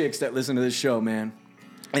savage chicks that listen to this show, man.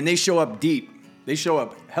 And they show up deep. They show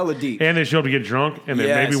up hella deep. And they show up to get drunk and then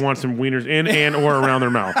Yes. maybe want some wieners in and or around their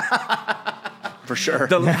mouth. For sure.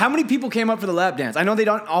 How many people came up for the lap dance? I know they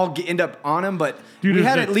don't all end up on them, but Dude, we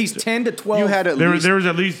had it's- at least 10 to 12. you had at There least. was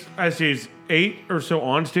at least, I'd say, 8 or so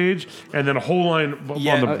on stage and then a whole line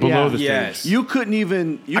Yeah, on the below yeah. the stage. Yes. You couldn't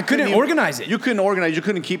even. I couldn't organize it. You couldn't organize. You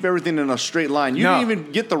couldn't keep everything in a straight line. You No. didn't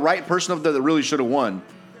even get the right person up there that really should have won.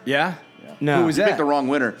 Yeah? No. Who was You that? picked the wrong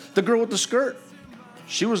winner. The girl with the skirt.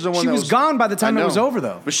 She was the one. She that was gone by the time I it was know. over,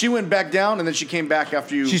 though. But she went back down, and then she came back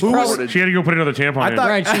after you. She's forwarded. She had to go put another tampon in. thought-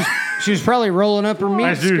 Right. She was probably rolling up her meat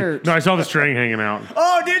I, dude, skirt. no, I saw the string hanging out.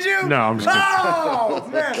 Oh, did you? No, I'm just kidding. Oh,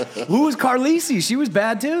 man. Who was Carlisi? She was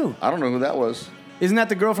bad, too. I don't know who that was. Isn't that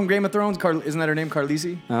the girl from Game of Thrones? Isn't that her name,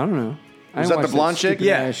 Carlisi? I don't know. I Was didn't that the watch blonde chick? stupid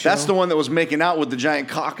Yeah, ass show. That's the one that was making out with the giant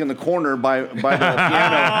cock in the corner by the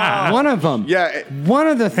piano. One of them. Yeah. it- One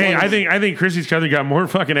of the Hey, things. I think Chrissy's cousin got more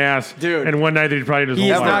fucking ass. Dude. And one night they probably just He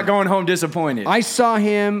is whole not life. going home disappointed. I saw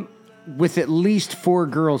him with at least 4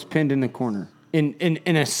 girls pinned in the corner, in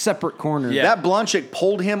a separate corner. Yeah. That blonde chick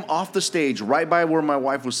pulled him off the stage right by where my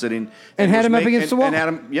wife was sitting. And had was him up against the wall? And had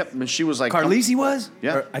him, yep. And she was like, Carlisi was?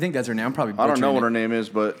 Yeah. Or I think that's her name. I'm probably I don't know butchering what her it. name is,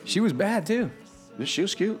 but She was bad, too. she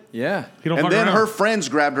was cute. Yeah. He don't And fuck then around. her friends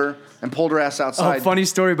grabbed her and pulled her ass Oh, outside. funny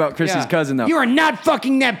story about Chrissy's Yeah. cousin, though. You are not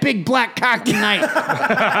fucking that big black cock tonight.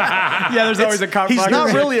 yeah, there's always a cop. He's blocking not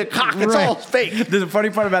me. really a cock. It's Right. all fake. There's a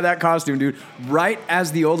funny part about that costume, dude. Right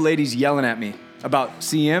as the old lady's yelling at me about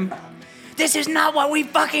CM, this is not what we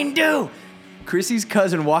fucking do. Chrissy's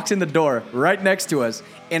cousin walks in the door right next to us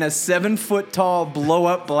in a 7-foot-tall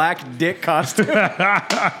blow-up black dick costume.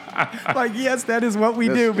 Like, yes, that is what we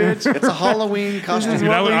do, bitch. It's a Halloween costume. Dude,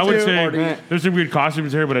 I would do. say there's some good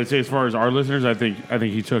costumes here, but I'd say as far as our listeners, I think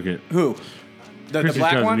he took it. Who? The Chrissy's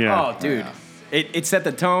black cousin, one? yeah. Oh, dude. It set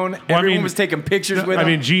the tone. Well, Everyone was taking pictures with him. I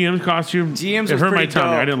mean, GM's costume. GM's it was hurt my pretty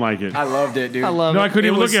tummy. dope. I didn't like it. I loved it, dude. I love No, it. I couldn't It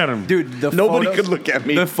even was- look at him. Dude, Nobody photos, could look at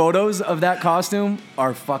me. The photos of that costume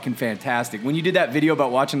are fucking fantastic. When you did that video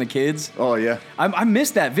about watching the kids, Oh, yeah. I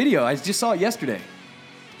missed that video. I just saw it yesterday.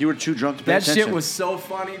 You were too drunk to pay That attention. shit was so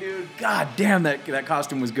funny, dude. God damn, that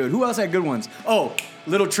costume was good. Who else had good ones? Oh,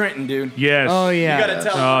 Little Trenton, dude. Yes. Oh, yeah. You gotta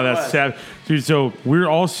tell Oh, him that's sad. Dude, so we're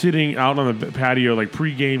all sitting out on the patio, like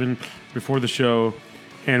pre-gaming before the show,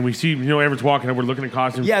 and we see, Everett's walking up, we're looking at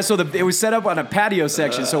costumes. Yeah, so it was set up on a patio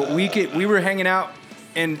section, so we were hanging out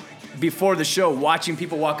and before the show, watching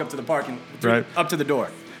people walk up to the parking, Right. up to the door.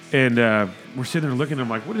 And we're sitting there looking at him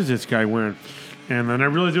like, what is this guy wearing? And then I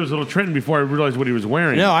realized it was Little Trenton before I realized what he was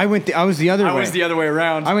wearing. No, I was the other way. I was the other way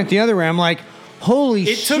around. I went the other way. I'm like, holy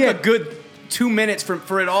It shit. took a good 2 minutes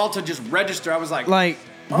for it all to just register. I was like, Like,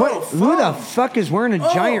 Oh, what? Who the fuck. fuck is wearing a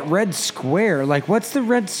giant red square? Like, what's the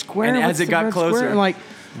red square? And as What's it the got red closer- square? And like,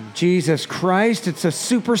 Jesus Christ, it's a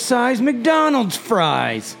supersized McDonald's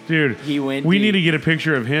fries. Dude, He went we deep. need to get a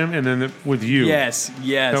picture of him and then with you. yes.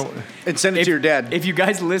 So- And send it to your dad. If you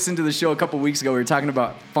guys listened to the show a couple weeks ago, we were talking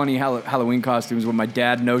about funny Halloween costumes when my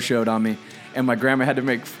dad no-showed on me, and my grandma had to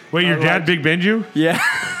make. Wait, your dad Big Benju? Yeah.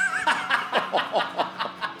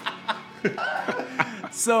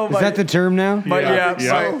 So Is that the term now?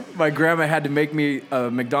 Yeah. my grandma had to make me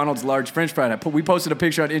a McDonald's large French fry. We posted a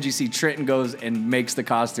picture on NGC. Trenton goes and makes the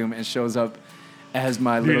costume and shows up as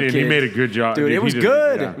my little and kid. he made a good job. Dude, Dude, it he was did-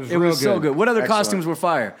 good. yeah. It was so good. good. What other Excellent. costumes were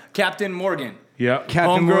fire? Captain Morgan. Yep.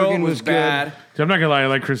 Captain Homegirl Morgan was good. bad. So I'm not gonna lie, I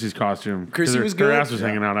like Chrissy's costume. 'Cause Chrissy her- was Her good. ass was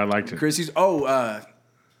hanging out. I liked it. Chrissy's.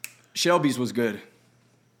 Shelby's was good.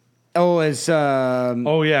 Oh, as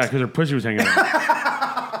Oh yeah, because her pussy was hanging out.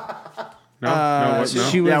 No.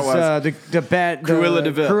 she Yeah, was it was. the bad Cruella de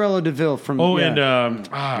Vil. Cruella de Vil from. Oh,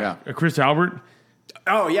 yeah. and Chris Albert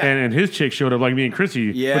Oh yeah. and his chick showed up like me and Chrissy.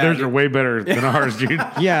 Yeah, but theirs dude. are way better than ours, dude.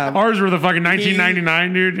 Yeah. Ours were the fucking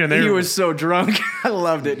 1999, dude. And they He were, was so drunk. I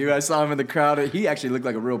loved it, dude. I saw him in the crowd. He actually looked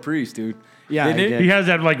like a real priest, dude. Yeah, Didn't he he? did. He has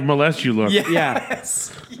that like molest you look. Yeah.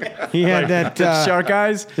 Yes. He had that. Shark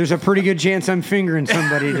eyes. There's a pretty good chance I'm fingering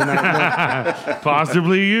somebody tonight.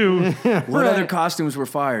 Possibly you. What other costumes were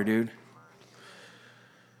fire, dude?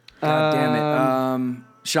 God damn it.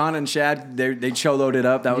 Sean and Shad, they choloed it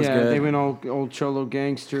up. That was Yeah, good. they went old cholo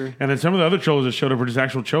gangster. And then some of the other cholos that showed up were just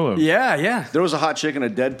actual cholos. Yeah. There was a hot chick in a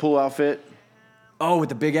Deadpool outfit. Oh, with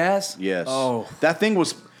the big ass? Yes. Oh. That thing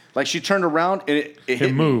was like she turned around and it hit It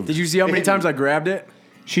me. moved. Did you see how many times I grabbed it?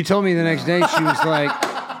 She told me the next day, she was like,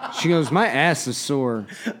 she goes, my ass is sore.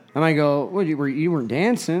 And I go, what, you weren't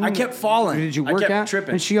dancing? I kept falling. Did you I work kept out?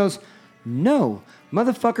 tripping. And she goes, no,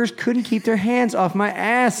 motherfuckers couldn't keep their hands off my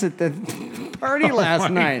ass at the party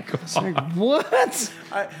last night. It's like, what?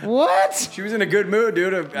 What? She was in a good mood,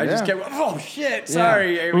 dude. I just Yeah. kept, oh shit,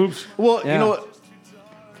 sorry. Amy. Oops. Well, Yeah. you know what?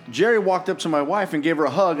 Jerry walked up to my wife and gave her a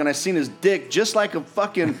hug, and I seen his dick just like a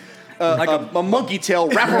fucking Like a monkey tail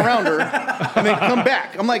wrap around her, and then come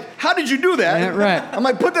back. I'm like, how did you do that? Yeah, right. I'm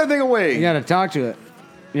like, put that thing away. You got to talk to it.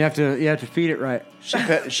 You have to feed it right. She petted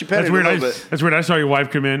That's it a weird. little bit. That's weird. I saw your wife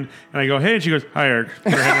come in, and I go, "Hey," and she goes, "Hi, Eric."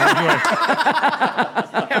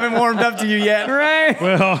 haven't warmed up to you yet. Right.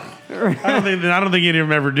 Well, I don't think any of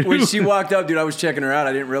them ever do. When she walked up, dude, I was checking her out.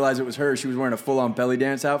 I didn't realize it was her. She was wearing a full-on belly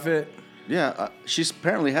dance outfit. Yeah, she's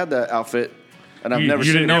apparently had that outfit, and I've You- never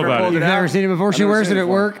you seen didn't it. know about it. pulled You've it out. never seen it before? She never wears seen it it at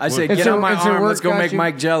before. work? I said, It's get a- on my it's a arm. work Let's go make costume?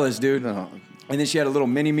 Mike jealous, dude. No, And then she had a little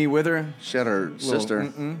mini-me with her. she had her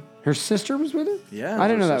sister. Her sister was with her? Yeah, I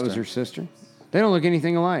didn't know her that was sister. her sister. They don't look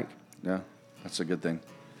anything alike. Yeah, that's a good thing.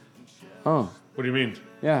 Oh, What do you mean?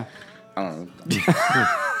 yeah. I don't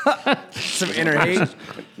know. Some inner hate.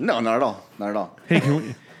 No, not at all. Not at all. Hey,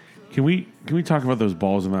 can we talk about those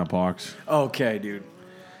balls in that box? Okay, dude.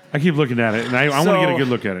 I keep looking at it, and I want to get a good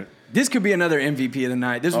look at it. This could be another MVP of the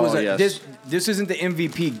night. This was yes. this isn't the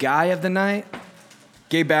MVP guy of the night.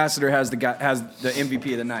 Gabe Bassiter has the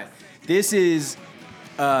MVP of the night. This is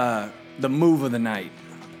the move of the night.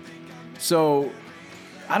 So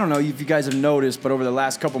I don't know if you guys have noticed, but over the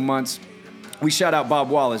last couple months, we shout out Bob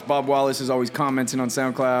Wallace. Bob Wallace is always commenting on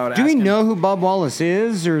SoundCloud. Do we asking- know who Bob Wallace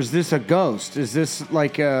is, or is this a ghost? Is this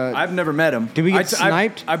like a... I've never met him. Did we get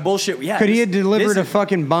sniped? I bullshit. Yeah. could he have this- delivered this a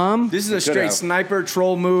fucking bomb? This is a could straight have. sniper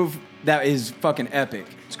troll move that is fucking epic.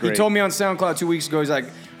 He great. told me on SoundCloud 2 weeks ago, he's like,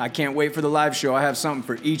 I can't wait for the live show. I have something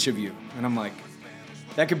for each of you. And I'm like,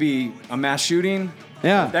 That could be a mass shooting.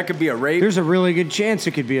 Yeah. That could be a rape. There's a really good chance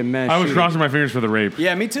it could be a mess. I was shooting. crossing my fingers for the rape.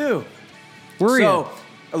 Yeah, me too. Were you?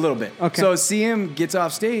 A little bit. Okay. So CM gets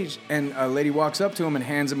off stage, and a lady walks up to him and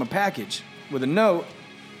hands him a package with a note.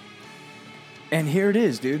 And here it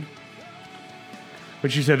is, dude.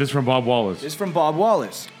 But she said this is from Bob Wallace. It's from Bob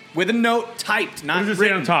Wallace. With a note typed, not What does it say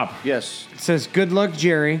written. on top? Yes. It says, "Good luck,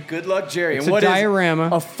 Jerry." Good luck, Jerry. It's and a what is diorama.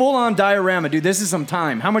 a full-on diorama, dude. This is some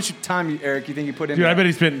time. How much time, Eric, you think you put in Dude, there? I bet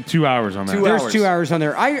he spent 2 hours on that. 2 There's hours. 2 hours on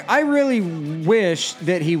there. I really wish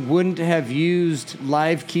that he wouldn't have used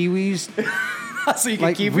live kiwis, So you can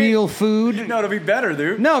like keep real it? food. No, it'll be better,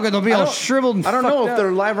 dude. No, because they'll be all don't- shriveled and I don't know fucked if up.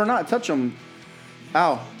 they're live or not. Touch them.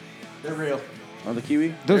 Ow. They're real. Oh, the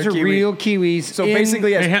kiwi? Those they're are kiwi. real kiwis. So in-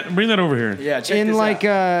 basically, Hey, bring that over here. yeah, check in this like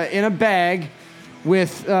out. in a bag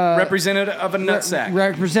with Representative of a nutsack.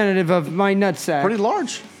 representative of my nutsack, Pretty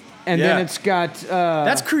large. and Yeah. then it's got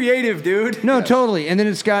That's creative, dude. no, totally, and then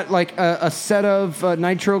it's got like a set of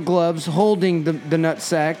nitro gloves holding the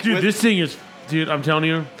nutsack. Dude, this thing is, dude, I'm telling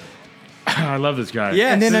you, I love this guy.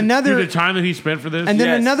 Yes. And then another, Dude, the time that he spent for this. and then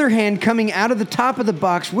Yes. another hand coming out of the top of the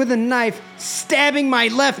box with a knife, stabbing my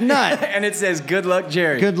left nut. And it says, "Good luck,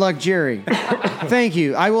 Jerry." Good luck, Jerry. Thank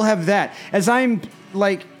you. I will have that. As I'm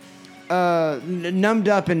like numbed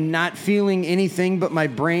up and not feeling anything, but my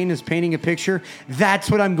brain is painting a picture. That's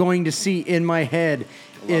what I'm going to see in my head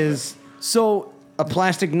is So a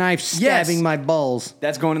plastic knife stabbing my balls.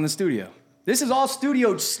 that's going in the studio. This is all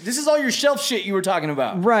studio. This is all your shelf shit you were talking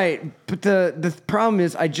about. Right, but the problem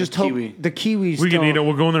is, I just hope kiwi. the kiwis we can, don't.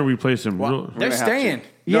 we'll go in there and replace him. They're gonna have staying. to.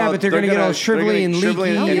 Yeah, No, but they're gonna get all shrivelly and leaky.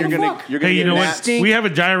 and you're and- gonna Hey, get you know what? gnats. Stink. We have a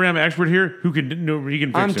diorama expert here who can he can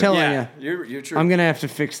fix I'm it. telling Yeah, you, you're true. I'm gonna have to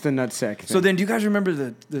fix the nutsack thing. So then, do you guys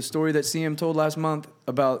remember the story that CM told last month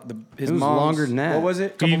about his It was mom's? longer than that. What was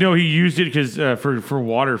it? You know, he used it because for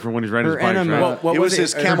water for when he's riding Her his bike. enema. Right? What It was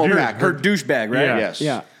his camel her, pack. Her douchebag, right? Yeah. Yes.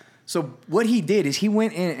 yeah, So what he did is he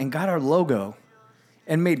went in and got our logo,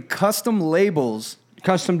 and made custom labels.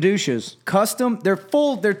 custom douches. They're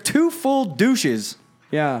full. They're 2 full douches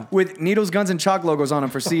Yeah, with needles, guns, and chalk logos on them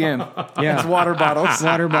for CM. yeah. It's water bottles.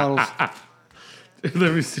 Water bottles.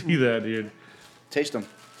 Let me see that, dude. Taste them.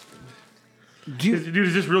 Dude,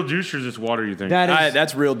 is this real juice or is this water? You think? That is.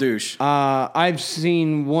 That's real douche. I've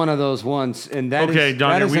seen one of those once, and that is Okay,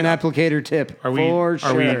 Don, that are is we- an applicator tip Are we for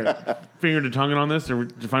sure. finger to tonguing on this to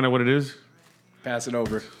find out what it is? Pass it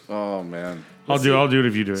over. Oh, man. I'll do it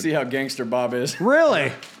if you do it. See how gangster Bob is.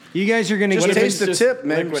 Really? You guys are gonna Just get taste the just tip,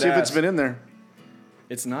 man. liquid See if it's ass? been in there.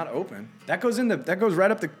 It's not open. That goes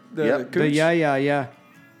right up the Yep. cooch. yeah.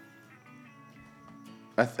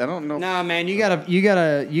 I don't know. Nah, man, you gotta.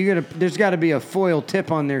 There's got to be a foil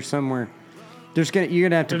tip on there somewhere. You're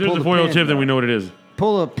gonna have to If there's pull a the foil pin. tip, then we know what it is.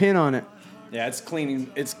 Pull a pin on it. Yeah, it's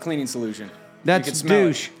cleaning. It's cleaning solution. That's You can smell it.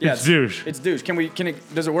 douche. Yeah, It's douche. It's douche.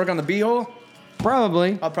 Does it work on the beehole?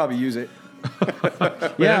 Probably. I'll probably use it.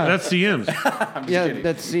 Yeah, That's CM's. yeah. kidding.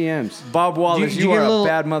 That's CM's. Bob Wallace, you are a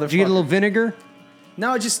bad motherfucker. Did you get a little vinegar?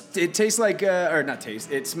 No, it tastes like, or not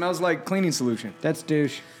taste. It smells like cleaning solution. That's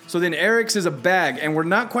douche. So then Eric's is a bag, and we're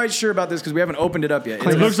not quite sure about this because we haven't opened it up yet.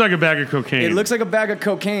 It looks like a bag of cocaine. It looks like a bag of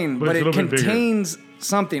cocaine, But but it's a it little bit bigger. contains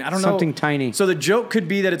something. I don't know. Something tiny. So the joke could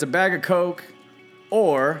be that it's a bag of coke,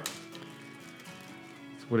 or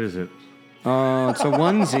What is it? Oh, it's a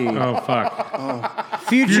onesie. Oh fuck!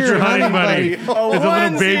 Future honey honey buddy. buddy. It's a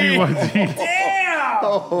little baby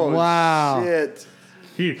onesie. Wow. Shit.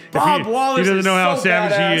 Bob Wallace. He doesn't is know how so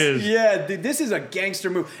savage badass. he is. Yeah, dude, this is a gangster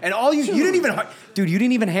move. And all you didn't even, dude, you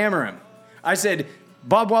didn't even hammer him. I said,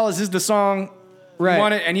 Bob Wallace is the song. Right. You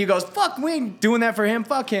want it? And he goes, fuck, we ain't doing that for him.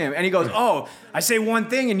 Fuck him. And he goes, oh, I say one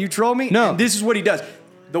thing and you troll me? No. And this is what he does.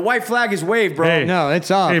 The white flag is waved, bro. Hey. No, it's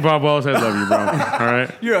off. Hey, Bob Wallace, I love you, bro. All right.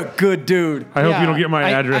 You're a good dude. I hope Yeah, you don't get my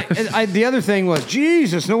address. The other thing was,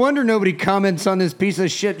 Jesus, no wonder nobody comments on this piece of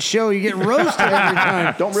shit show. You get roasted every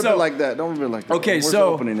time. Don't rip So- it like that. Don't rip it like that. Okay, Where's so- the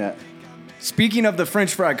opening at? Speaking of the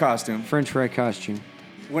French fry costume, French fry costume.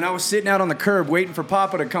 when I was sitting out on the curb waiting for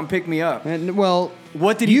Papa to come pick me up, And well,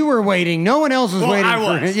 What did you he- were waiting? No one else was Well, waiting I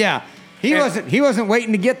for was. him. Yeah, he And- wasn't. He wasn't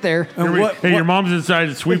waiting to get there. And Your mom's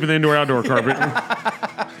inside sweeping the indoor-outdoor carpet.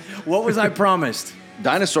 what was I promised?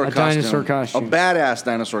 Dinosaur A costume. dinosaur costume. A badass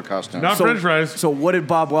dinosaur costume. Not French fries. So what did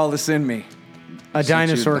Bob Wallace send me? A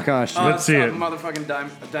dinosaur you- costume. Let's see it. Motherfucking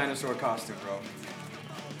a dinosaur costume, bro.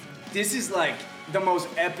 This is like the most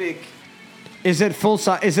epic. Is it full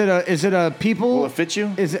size? Is it a people? Will it fit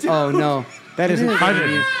you? Is it? Oh no, that isn't.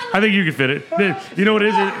 I think you can fit it. You know what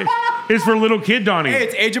it is? It's for little kid Donnie. Hey,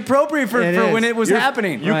 it's age appropriate for when it was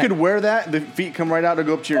happening. You could wear that. The feet come right out to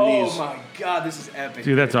go up to your knees. Oh my God, this is epic.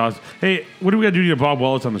 Dude, that's awesome. Hey, what do we got to do to get Bob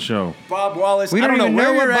Wallace on the show? Bob Wallace. We I don't don't even know know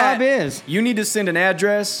where what you're Bob at. is. You need to send an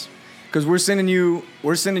address because we're sending you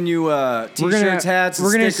t-shirts, hats, and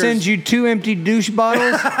We're gonna stickers. send you 2 empty douche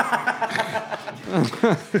bottles.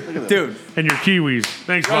 Dude, And your kiwis.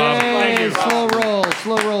 Thanks, Bob. Thank Hey, you.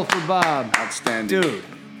 slow roll for Bob. Outstanding. dude.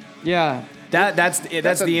 Yeah, That's a the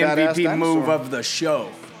badass MVP move dinosaur. of the show.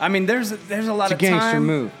 I mean, there's a lot It's a of gangster time.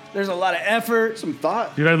 move. There's a lot of effort. Some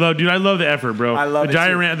thought. Dude, I love the effort, bro. I love the it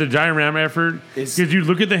diorama. The diorama effort. It's- Because you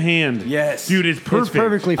look at the hand. Yes. Dude, it's perfect. it's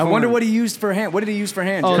perfectly I formed. wonder what he used for hand. What did he use for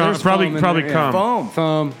hand? Oh, Jerry? there's Probably foam in probably there, cum. Foam.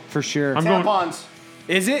 Foam for sure. I'm going. Tampons.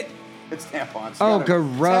 Is it? It's tampons. Oh, Gotta-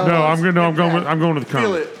 gross. No, I'm going with cum.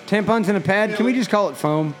 Feel it. Tampons in a pad. Can we just call it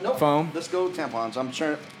foam? Nope. Foam. Let's go tampons. I'm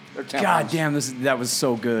sure they're tampons. God damn, that was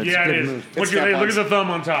so good. Yeah, it is. It's Look at tampons. the thumb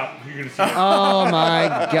on top. You're gonna see it. Oh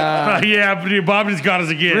my god. Yeah, but dude, Bob just got us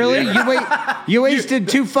again. Really? Yeah. You wasted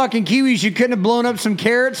 2 fucking kiwis. You couldn't have blown up some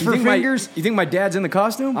carrots for You fingers? think my dad's in the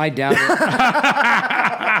costume? I doubt it.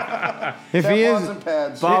 If he Tampons is, and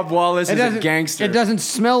pads. Bob Wallace it is a doesn't. gangster. It doesn't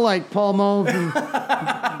smell like Pall Mall and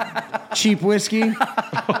cheap whiskey.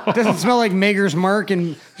 It doesn't smell like Maker's Mark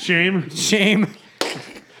and Shame. shame.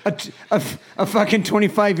 A fucking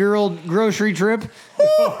 25-year-old grocery trip.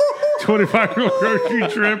 25-year-old grocery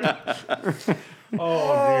trip.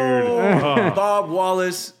 Oh, dude. Bob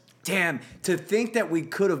Wallace. Damn, to think that we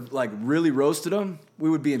could have like really roasted him,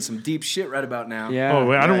 we would be in some deep shit right about now. Yeah. Oh,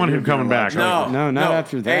 wait, I don't want you're him coming doing a lot, back. Charlie. No, No, not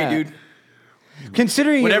after that. Hey, dude,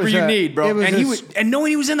 Considering whatever it was you a- need, bro. it was And a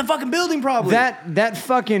knowing he was in the fucking building, probably. that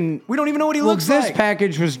fucking. we don't even know what he Well, looks this like.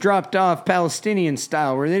 package was dropped off Palestinian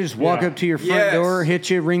style, where they just walk Yeah. up to your front Yes. door, hit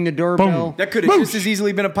you, ring the doorbell. That could have just as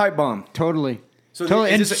easily been a pipe bomb. Totally. So Totally.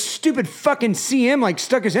 is And this a- stupid fucking CM like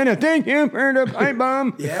stuck his hand out. Thank you for the pipe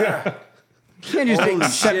bomb. Yeah. You can't just Holy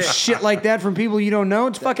accept shit. shit like that from people you don't know.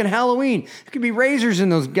 It's fucking Halloween. There could be razors in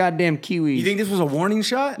those goddamn kiwis. You think this was a warning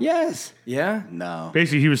shot? Yes. Yeah. No.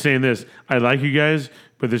 Basically, he was saying this. I like you guys,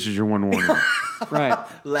 but this is your one warning. Right.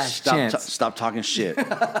 Last Stop talking shit.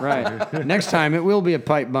 Right. Next time it will be a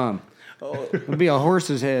pipe bomb. It'll be a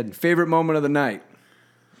horse's head. Favorite moment of the night.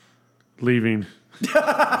 Leaving.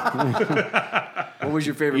 What was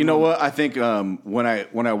your favorite? You know moment? what? I think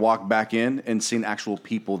when I walked back in and seen actual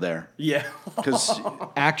people there, Yeah. because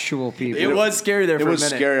Actual people. It was scary there it for was a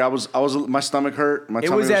minute. scary. I was my stomach hurt. My It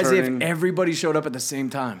tummy was as hurting. if everybody showed up at the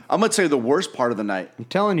same time. I'm gonna tell you the worst part of the night. I'm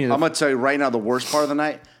telling you. I'm gonna tell you right now the worst part of the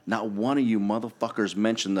night. Not one of you motherfuckers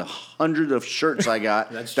mentioned the 100 of shirts I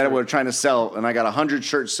got that I was trying to sell, and I got 100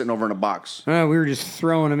 shirts sitting over in a box. we were just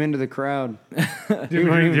throwing them into the crowd. Did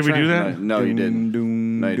we do that? No, you didn't.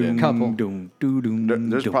 No, you didn't. Couple.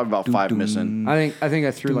 There's probably about 5 missing. I think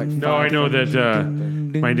I threw like 5. No, I know that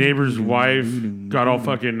my neighbor's wife got all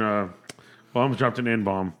fucking. Well, I almost dropped an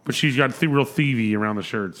N-bomb, but she's got real thievy around the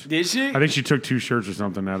shirts. Did she? I think she took 2 shirts or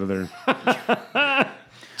something out of there.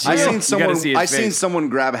 I seen gotta someone. see his I seen face. someone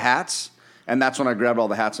grab hats, and that's when I grabbed all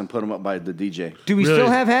the hats and put them up by the DJ. Do we Really? still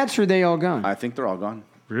have hats or are they all gone? I think they're all gone.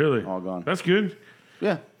 Really? All gone. That's good.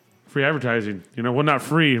 Yeah. Free advertising. You know, well, not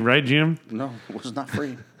free, right, Jim? No, it was not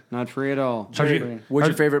free. Not free at all. What's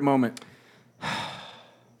your favorite moment?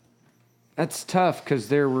 That's tough because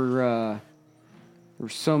there were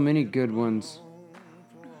so many good ones.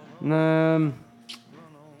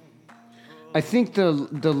 I think the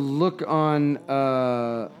look on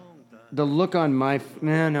my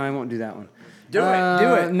no, I won't do that one. Do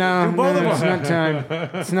it. No, Do both of it's them. not time.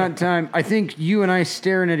 It's not time. I think you and I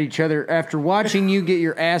staring at each other after watching you get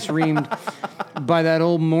your ass reamed by that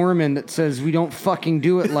old Mormon that says we don't fucking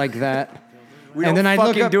do it like that. We And don't then I look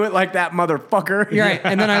fucking up- do it like that, motherfucker. You're right.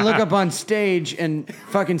 And then I look up on stage and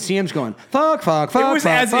fucking CM's going, fuck. It was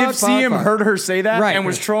as if CM heard her say that and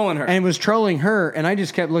was trolling her. And was trolling her. And I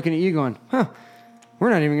just kept looking at you going, we're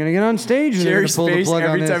not even going to get on stage. And they're gonna Jerry's pull the face plug on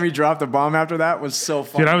every this. time he dropped a bomb after that was so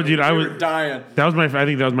funny. Dude, I We was were dying. That was I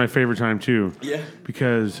think that was my favorite time too. Yeah.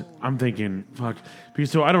 Because I'm thinking, fuck. Because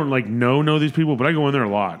so I don't like know these people, but I go in there a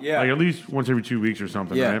lot. Yeah. Like at least once every 2 weeks or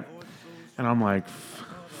something, Yeah. right? And I'm like,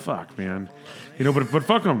 fuck, man. You know, but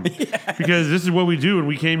fuck them, because this is what we do, and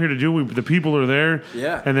we came here to do. The people are there,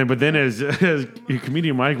 Yeah. And then as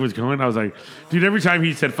comedian Mike was going, I was like, dude. Every time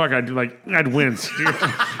he said "fuck," I'd wince, dude.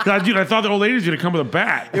 Dude, I thought the old lady was gonna come with a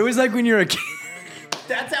bat. It was like when you're a kid.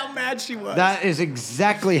 That's how mad she was. That is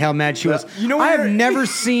exactly how mad she was. You know I have what? never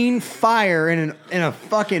seen fire in a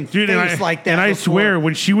fucking Dude, face like that. And I before. swear,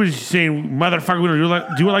 when she was saying "motherfucker," we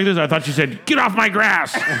don't do it like this, I thought she said, "Get off my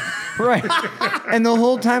grass." Right. And the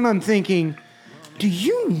whole time I'm thinking, do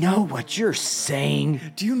you know what you're saying?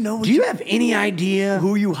 Do you know? Do you have any idea?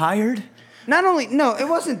 who you hired? Not only, no, it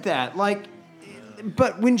wasn't that. Like,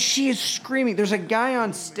 but when she is screaming, there's a guy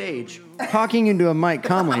on stage talking into a mic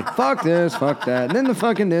calmly, fuck this, fuck that, and then the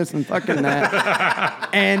fucking this and fucking that.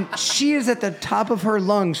 And she is at the top of her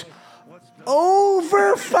lungs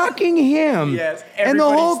over fucking him. Yes, and the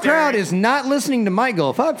whole everybody's crowd staring. is not listening to Mike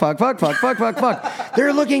go, fuck, fuck, fuck, fuck, fuck, fuck, fuck.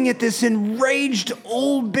 They're looking at this enraged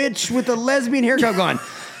old bitch with a lesbian haircut going,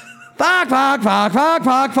 fuck, fuck, fuck, fuck,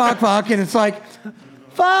 fuck, fuck, fuck. And it's like,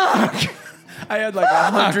 fuck. I had like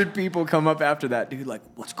 100 people come up after that, dude. Like,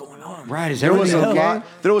 what's going on? Right, is There was everything okay?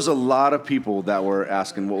 there was a lot of people that were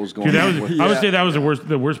asking what was going Dude, that on. was, with I would say that was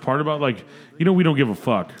the worst part about, like, we don't give a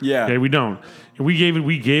fuck. Yeah. Okay, we don't. And we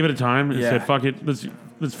gave it a time and Yeah. said, fuck it,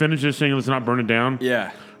 let's finish this thing, let's not burn it down.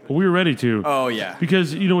 Yeah. But we were ready to. Oh, yeah.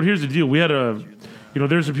 Because, here's the deal. We had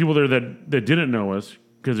there's some people there that didn't know us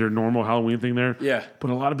because they're normal Halloween thing there. Yeah.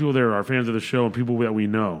 But a lot of people there are fans of the show and people that we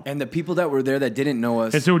know. And the people that were there that didn't know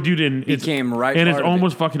us. And so, dude, it's Became right and part it's of it.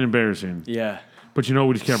 almost fucking embarrassing. yeah. But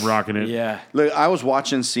we just kept rocking it. Yeah. Look, I was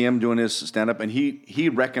watching CM doing his stand-up, and he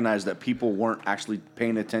recognized that people weren't actually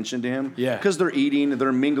paying attention to him. Yeah. Because they're eating,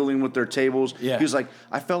 they're mingling with their tables. Yeah. He was like,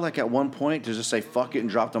 I felt like at one point to just say fuck it and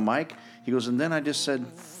drop the mic. He goes, and then I just said,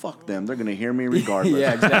 fuck them. They're going to hear me regardless.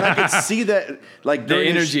 Yeah, exactly. And I could see that, like, The during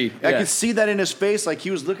energy, I yeah. could see that in his face. Like,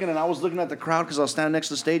 he was looking, and I was looking at the crowd because I was standing next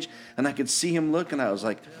to the stage, and I could see him look, and I was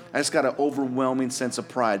like, I just got an overwhelming sense of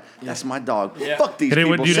pride. That's my dog. Yeah. Fuck these And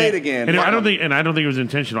people. dude, Say it again. And Fuck I don't 'em. think it was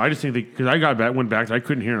intentional. I just think because I went back, I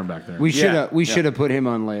couldn't hear him back there. We should have Yeah. put him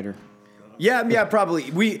on later. Yeah, probably.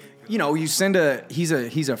 You send he's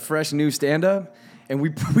a fresh new stand-up, and we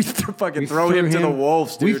fucking throw him to the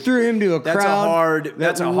wolves, dude. We threw him to a That's crowd.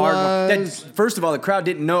 That's a hard one. was- First of all,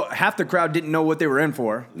 half the crowd didn't know what they were in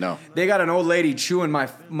for. No. They got an old lady chewing my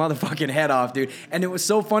motherfucking head off, dude. And it was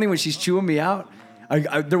so funny when she's chewing me out.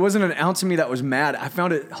 There wasn't an ounce of me that was mad. I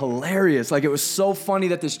found it hilarious. Like, it was so funny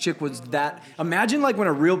that this chick was that. Imagine, like, when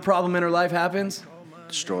a real problem in her life happens.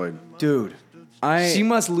 Destroyed. Dude, she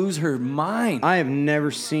must lose her mind. I have never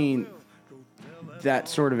seen that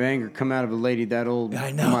sort of anger come out of a lady that old I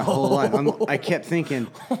in know. my whole life. I kept thinking,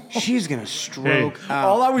 she's going to stroke out.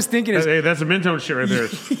 All I was thinking is, Hey, that's a Mentone shit right there.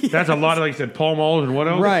 That's a lot of, like you said, Pall Malls and what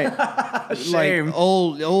else? Right. Shame. Like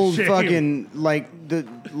old Shame. fucking,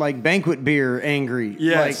 like banquet beer angry.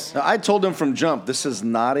 Yes. Now, I told them from jump, this is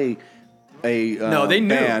not a No, they knew.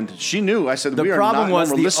 band. She knew. I said, the we are problem not was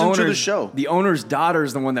normal. the Listen owner's, to the show. The owner's daughter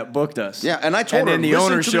is the one that booked us. Yeah, and I told her, then the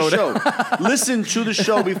listen owner to showed the show. Listen to the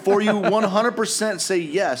show before you 100% say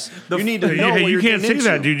yes. You need to Hey, know hey, what you you're can't say getting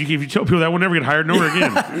that, into. dude. If you tell people that, we'll never get hired nowhere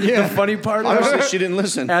again. The funny part Obviously, is, she didn't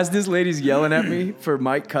listen. as this lady's yelling at me for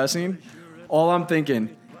Mike cussing, all I'm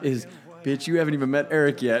thinking is, bitch, you haven't even met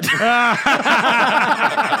Eric yet.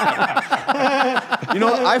 You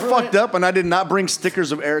know, I fucked up, and I did not bring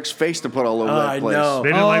stickers of Eric's face to put all over that I place. know.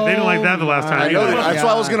 They didn't like that the last time. I know either. that. That's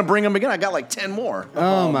why I was God. going to bring them again. I got like 10 more.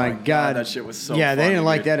 Oh my God. that shit was so Yeah, they funny, didn't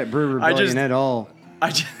like dude. that at Brew I Rebellion just- at all. I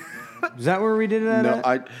just, Is that where we did it No, at?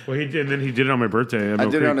 I Well, he did, and then he did it on my birthday. At I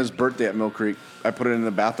Mill did it Creek. on his birthday at Mill Creek. I put it in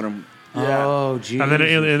the bathroom. yeah. Oh, geez. And then it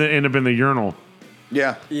ended up in the urinal.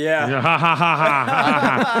 Yeah. Yeah. Yeah, ha ha ha ha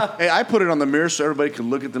ha ha. Hey, I put it on the mirror so everybody could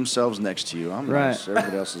look at themselves next to you. I'm Right. nice.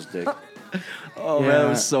 Everybody else's dick. Oh, Yeah. man, that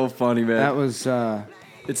was so funny, man. That was,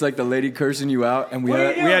 It's like the lady cursing you out, and we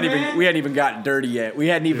hadn't even gotten dirty yet. We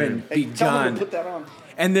hadn't even begun. Put that on.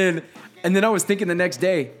 And then I was thinking the next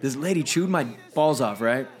day, this lady chewed my balls off,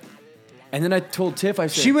 right? And then I told Tiff, I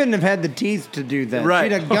said, she wouldn't have had the teeth to do that. Right.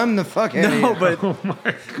 She'd have gummed the fuck out no, of you.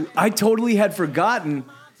 but I totally had forgotten.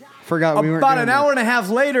 Forgot we weren't About doing an this. hour and a half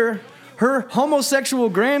later, her homosexual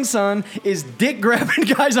grandson is dick grabbing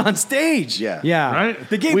guys on stage. Yeah. Yeah. Right?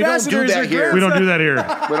 The gay We don't ambassador do is that her here. We grandson. don't do that here.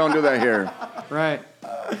 We don't do that here. Right.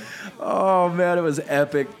 Oh man, it was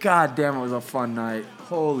epic. God damn, it was a fun night.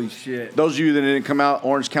 Holy shit. Those of you that didn't come out,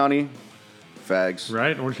 Orange County, fags.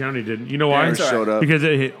 Right? Orange County didn't. You know why? Never showed up. Because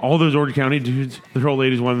all those Orange County dudes, their old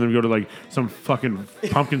ladies wanted them to go to like some fucking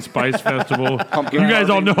pumpkin spice festival. Pumpkin You guys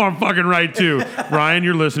all know carving. I'm fucking right too. Ryan,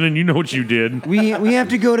 you're listening. You know what you did. We have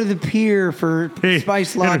to go to the pier for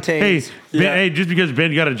spice lattes. Hey, Ben, hey, just because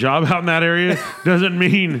Ben got a job out in that area doesn't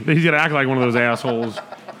mean that he's gonna act like one of those assholes.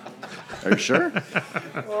 Are you sure?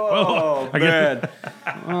 Oh I guess-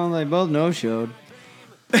 man. Well, they both no-showed.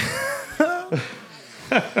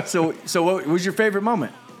 So what was your favorite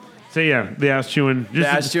moment? So yeah, the ass chewing. Just,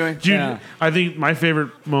 ass chewing? Dude, Yeah. I think my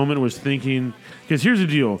favorite moment was thinking, because here's the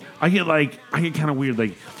deal. I get kind of weird.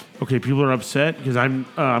 Like, okay, people are upset because I'm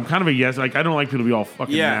kind of a yes. Like, I don't like people to be all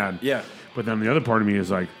fucking mad. Yeah. But then the other part of me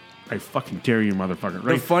is like, I fucking dare you, motherfucker.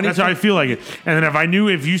 Right? funny That's how I feel like it. And then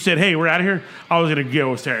if you said, hey, we're out of here, I was going to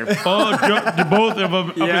go say, fuck both of them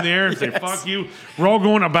up in the air and say, fuck you. We're all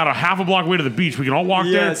going about a half a block away to the beach. We can all walk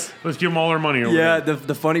there. Let's give them all our money over there.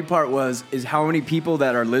 The funny part is how many people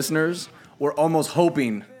that are listeners were almost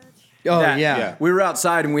hoping. We were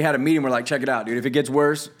outside and we had a meeting. We're like, check it out, dude. If it gets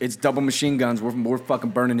worse, it's double machine guns. We're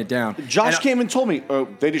fucking burning it down. Josh came and told me,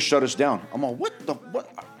 they just shut us down. I'm all, what?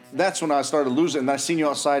 That's when I started losing. And I seen you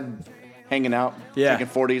outside hanging out, taking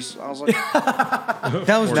 40s. I was like,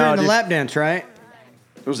 that was during the lap dance, right?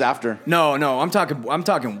 It was after. No, I'm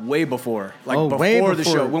talking way before. Like way before the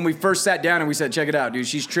before. show. When we first sat down and we said, check it out, dude.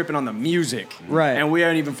 She's tripping on the music. Right. And we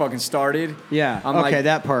hadn't even fucking started. Yeah. I'm okay, like,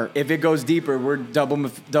 that part. If it goes deeper, we're double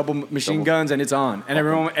machine guns and it's on. And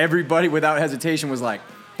everybody without hesitation was like,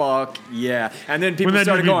 fuck yeah. And then people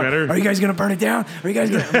started going, are you guys going to burn it down? Are you guys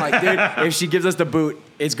going to? I'm like, dude, if she gives us the boot,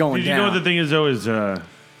 it's going down. You know what the thing is, though, is,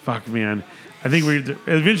 fuck, man. I think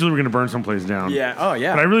eventually we're going to burn someplace down. Yeah. Oh,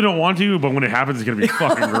 yeah. But I really don't want to, but when it happens, it's going to be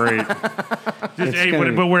fucking great.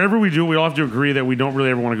 But wherever we do, we all have to agree that we don't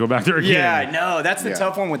really ever want to go back there again. Yeah, I know. That's the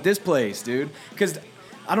tough one with this place, dude. Because,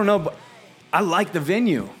 I don't know, but I like the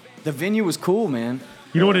venue. The venue was cool, man.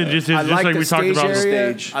 You know what it just is? I like like the we talked about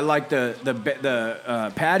area. the stage. I like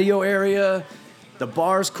the patio area. The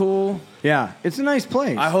bar's cool. Yeah, it's a nice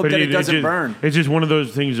place. I hope that it doesn't burn. It's just one of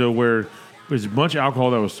those things, though, where as much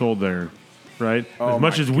alcohol that was sold there, right? As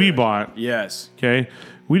much as we bought. Yes. Okay?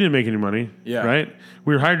 We didn't make any money. Yeah. Right?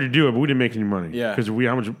 We were hired to do it, but we didn't make any money. Yeah. Because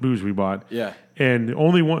how much booze we bought. Yeah. And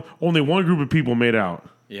only one group of people made out.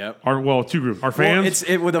 Yep. Two groups. Our fans.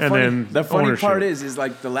 The funny part is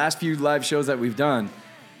like the last few live shows that we've done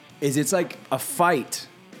is it's like a fight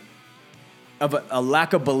of a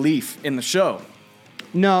lack of belief in the show.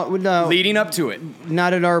 No. Leading up to it.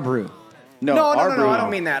 Not at our brew. No, I don't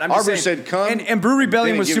mean that. I'm just Brew saying, said come. And Brew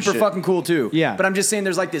Rebellion was super shit. fucking cool too. Yeah. But I'm just saying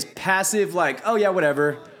there's like this passive like, oh yeah,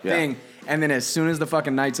 whatever thing. And then as soon as the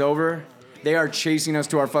fucking night's over, they are chasing us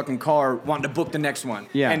to our fucking car wanting to book the next one.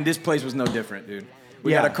 Yeah. And this place was no different, dude.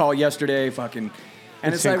 We got a call yesterday, fucking.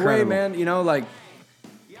 And it's like, wait, man, you know, like,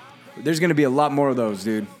 there's going to be a lot more of those,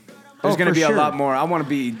 dude. There's going to be a lot more. I want to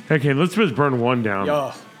be. Okay, let's just burn one down.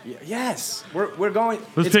 Oh, yes. We're going.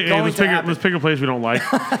 Let's pick a place we don't like,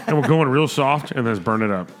 and we're going real soft, and let's burn it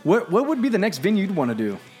up. What would be the next venue you'd want to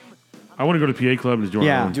do? I want to go to PA Club and do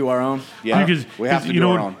our own. Do our own? Yeah, because we have to do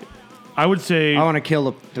our own. I would say... I want to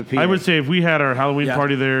kill the PA. I would say if we had our Halloween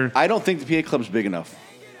party there... I don't think the PA Club's big enough.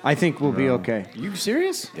 I think we'll be okay. You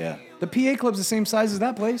serious? Yeah. The PA Club's the same size as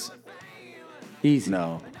that place? Easy.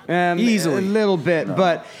 No. Easily. A little bit. No.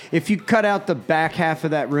 But if you cut out the back half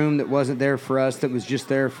of that room that wasn't there for us, that was just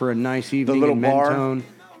there for a nice evening the little in bar. Mentone.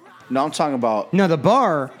 No, I'm talking about... No, the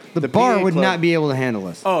bar. The bar PA would Club, not be able to handle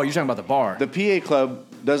us. Oh, you're talking about the bar. The PA Club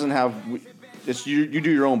doesn't have... It's you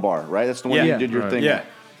do your own bar, right? That's the one you did your thing Yeah. at.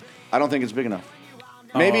 I don't think it's big enough.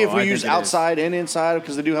 Maybe if we use outside and inside,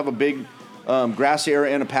 because they do have a big grassy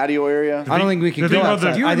area and a patio area. I don't think we can go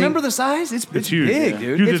outside. Do you remember the size? It's huge. Big,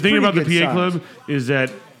 dude. Dude, the It's thing about the pretty PA good Club is that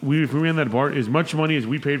if we ran that bar, as much money as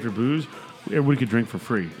we paid for booze, everybody could drink for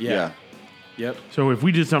free. Yeah. Yep. So if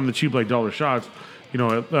we did something cheap like dollar shots, you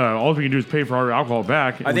know, all we can do is pay for our alcohol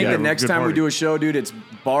back. I think the next time we do a show, dude, it's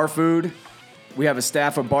bar food. We have a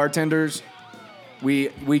staff of bartenders. We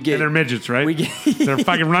get... And they're midgets, right? They're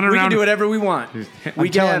fucking running around. We can do whatever we want. We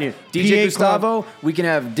can have you, DJ PA Gustavo. We can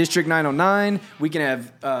have District 909. We can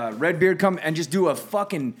have Redbeard come and just do a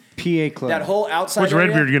fucking... PA Club. That whole outside What's area.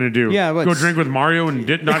 Redbeard going to do? Yeah, go drink with Mario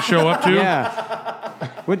and not show up too?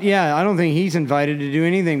 Yeah. I don't think he's invited to do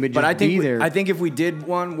anything but just be there. I think if we did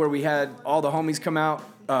one where we had all the homies come out,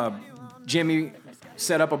 Jimmy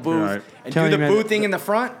set up a booth and do the booth thing in the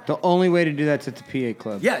front. The only way to do that's at the PA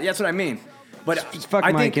Club. Yeah, that's what I mean. But fuck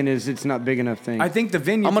Mike and it's not big enough thing. I think the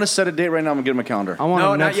venue... I'm going to set a date right now. I'm going to get him a calendar. I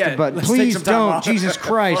want not yet. But Let's please take some time don't. off. Jesus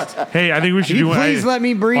Christ. Hey, I think we should do one. Please let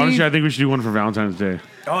me breathe. Honestly, I think we should do one for Valentine's Day.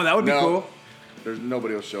 Oh, that would be cool. There's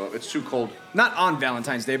nobody will show up. It's too cold. Not on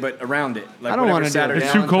Valentine's Day, but around it. Like I don't want to Saturday.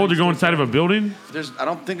 It's too cold to go inside of a building? I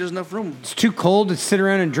don't think there's enough room. It's too cold to sit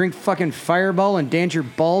around and drink fucking Fireball and dance your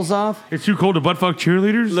balls off. It's too cold to butt fuck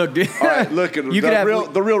cheerleaders? Look, dude. All right, look.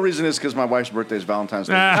 The real reason is because my wife's birthday is Valentine's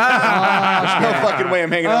Day. There's no fucking way I'm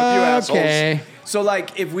hanging out with you assholes. Okay. So,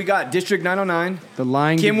 like, if we got District 909, The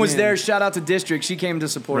line Kim was begins. there. Shout out to District. She came to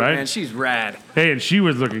support, Right. man. She's rad. Hey, and she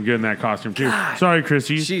was looking good in that costume too. Sorry,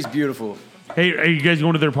 Chrissy. She's beautiful. Hey, are you guys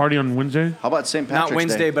going to their party on Wednesday? How about St. Patrick's Not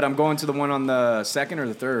Wednesday, Day? but I'm going to the one on the 2nd or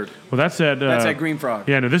the 3rd. Well, that's at Green Frog.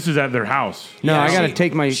 Yeah, no, this is at their house. No, I gotta she-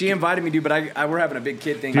 take my. She invited me, dude, but we're having a big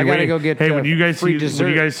kid thing. I gotta go get Hey, when you guys free see dessert.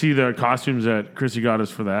 when you guys see the costumes that Chrissy got us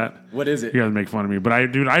for that, What is it? you guys make fun of me, but I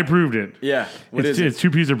approved it. Yeah. What is It's 2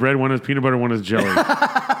 pieces of bread. One is peanut butter. One is jelly.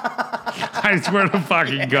 I swear to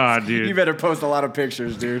fucking God, dude. You better post a lot of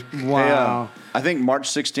pictures, dude. Wow. I think March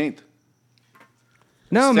 16th.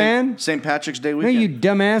 No, man. St. Patrick's Day No, weekend. you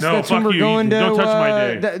dumbass. No, That's when fuck we're you. going to. Don't touch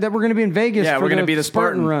my day. That we're going to be in Vegas. Yeah, for we're gonna be the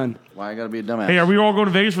Spartan. run. Why I gotta be a dumbass? Hey, are we all going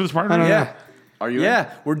to Vegas for this party? I don't know. Yeah. Are you?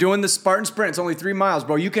 Yeah, we're doing the Spartan Sprint. It's only 3 miles,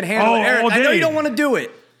 bro. You can handle Oh, it. Eric, all I know day. you don't want to do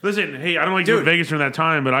it. Listen, hey, I don't like to go to Dude. Vegas during that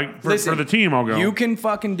time, but for Listen, the team, I'll go. You can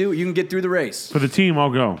fucking do it. You can get through the race. For the team, I'll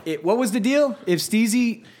go. What was the deal? If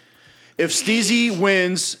Steezy... If Steezy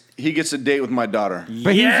wins, he gets a date with my daughter.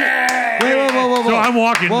 But he's. Wait, whoa. So I'm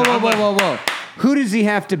walking. Whoa. Who does he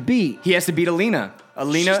have to beat? He has to beat Alina.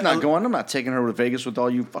 She's not going. I'm not taking her to Vegas with all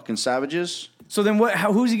you fucking savages. So then what?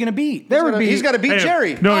 Who's he going to beat? There would be. He's got to beat Hey,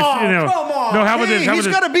 Jerry. No, Oh, come on. No, how about this? How He's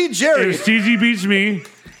about got to this? beat Jerry. If Steezy beats me,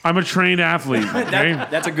 I'm a trained athlete. Okay.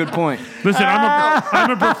 That's a good point. Listen, I'm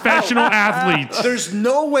a professional athlete. There's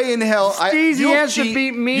no way in hell. Steezy you'll has to cheat.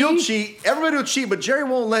 beat me? You'll cheat. Everybody will cheat, but Jerry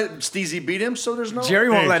won't let Steezy beat him. So there's no. Jerry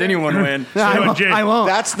won't Hey. let anyone win. I won't.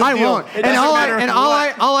 That's the I deal. won't. It And doesn't matter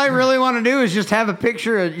all I really want to do is just have a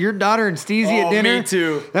picture of your daughter and Steezy Oh, at dinner. me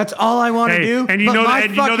too. That's all I want to Hey, do. and you But know my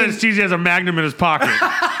that Steezy has a magnum in his pocket.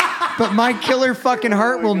 But my killer fucking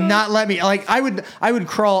heart will not let me. Like I would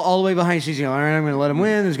crawl all the way behind Steezy. All right, I'm going to let him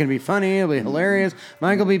win. It's going to be funny. It'll be hilarious.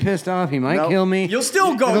 Mike will be pissed off. He might Nope. kill me. You'll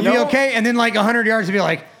still go. It'll be yo. okay. And then like 100 yards, it'll be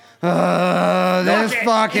like,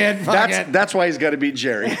 fuck it. That's why he's got to beat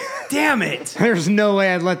Jerry. Damn it. There's no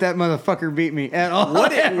way I'd let that motherfucker beat me at all.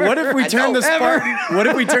 What if we turn the Spartan? What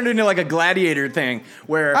if we turned it into like a gladiator thing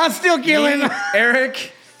where I'll still kill me, him.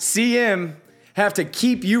 Eric, CM have to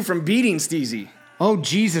keep you from beating Steezy. Oh,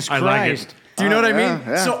 Jesus I Christ. like it. Do you know what I yeah, mean?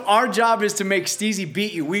 yeah. So our job is to make Steezy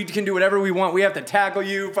beat you. We can do whatever we want. We have to tackle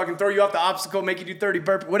you, fucking throw you off the obstacle, make you do 30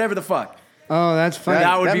 burpees, whatever the fuck. Oh, that's funny.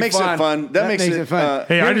 That would that be makes fun. it fun. That makes it fun.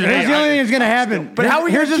 Hey, I just- Here's the only thing that's going to happen. But how are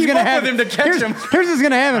we Here's gonna what's keep gonna up happen. with him to catch Here's- him? Here's what's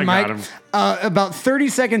going to happen, I Mike. got him. About 30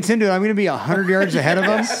 seconds into it, I'm going to be 100 yards ahead of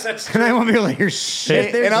him, and I won't be able to hear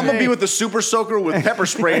shit. And I'm gonna be with the super soaker with pepper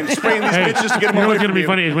spray and spraying these Hey, bitches to get you them know away what's gonna from be you.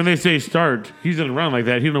 funny is when they say start, he's gonna run like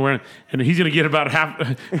that. He's gonna run, and he's gonna get about half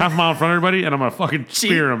a mile in front of everybody, and I'm gonna fucking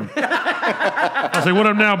spear him. I say, "What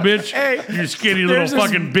up now, bitch? You skinny little there's this-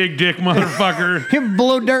 fucking big dick motherfucker." He'll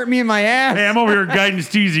blow dart me in my ass. Hey, I'm over here guiding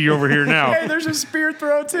Steezy over here now. Hey, there's a spear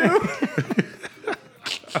throw too.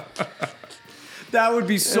 That would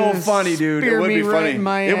be so funny, dude. spear It would me be right funny. in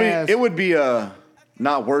my ass. It would be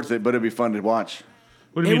not worth it, but it'd be fun to watch.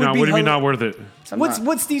 What do you It mean would not? be What do you mean hel- not worth it? What's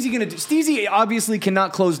Steezy gonna do? Steezy obviously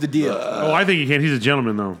cannot close the deal. Oh, I think he can. He's a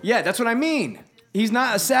gentleman, though. Yeah, that's what I mean. He's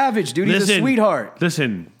not a savage, dude. He's a sweetheart.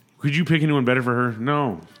 Listen, could you pick anyone better for her?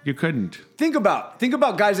 No, you couldn't. Think about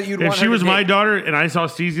guys that you'd want. If she her was to my date. daughter and I saw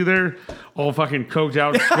Steezy there, all fucking coked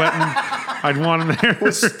out, sweating, I'd want him there.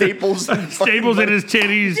 With staples. and Staples in his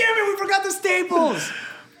titties. Damn it, we forgot the staples.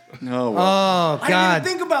 Oh, well. Oh, I God. didn't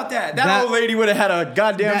even think about that. That That- old lady would have had a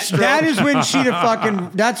goddamn stroke. That is when she'd have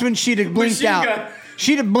fucking. That's when she'd have blinked Machine out. gun.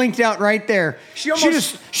 She'd have blinked out right there. She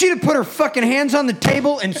almost- She'd have put her fucking hands on the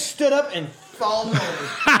table and stood up and fallen over.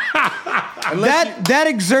 that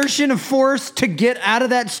exertion of force to get out of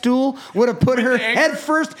that stool would have put her the anchor? head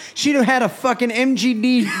first. She'd have had a fucking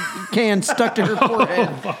MGD can stuck to her forehead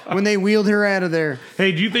when they wheeled her out of there.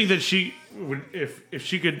 Hey, do you think that she would, if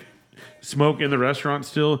she could smoke in the restaurant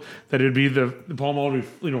still, that it'd be the Pall Mall would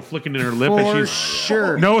be, flicking in her lip? For and she's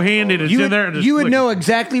sure. no handed. It's in there. And just You would flicking. know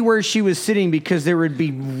exactly where she was sitting because there would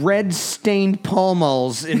be red stained Pall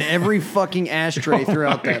Malls in every fucking ashtray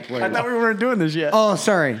throughout that place. I thought we weren't doing this yet. Oh,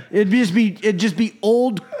 sorry. It'd just be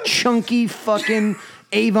old, chunky fucking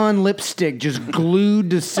Avon lipstick just glued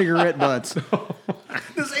to cigarette butts.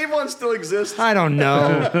 Does Avon still exist? I don't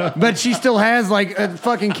know, but she still has like a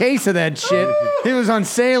fucking case of that shit. It was on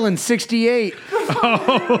sale in '68.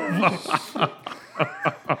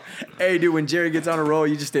 Hey, dude, when Jerry gets on a roll,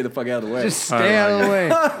 you just stay the fuck out of the way. Just stay out of the way.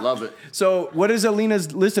 Love it. So, what is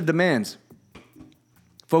Alina's list of demands?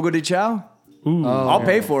 Fogo de chao? Ooh. I'll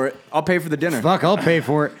pay for it. I'll pay for the dinner. Fuck, I'll pay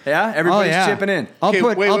for it. Yeah? Everybody's Oh, yeah. chipping in. I'll Okay,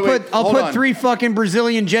 put wait, wait. I'll Hold put on. 3 fucking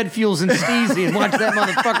Brazilian jet fuels in Steezy and watch that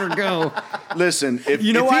motherfucker go. Listen, if,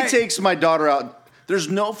 You know if why- he takes my daughter out, There's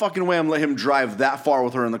no fucking way I'm letting him drive that far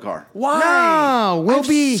with her in the car. Why? No, we'll I've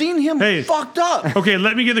be. seen him fucked up. Okay,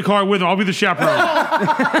 let me get in the car with him. I'll be the chaperone.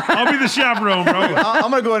 I'll be the chaperone, bro. I'm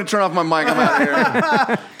gonna go ahead and turn off my mic. I'm out of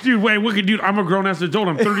here. Dude, wait, wicked dude. I'm a grown ass adult.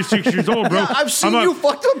 I'm 36 years old, bro. Yeah, I've seen you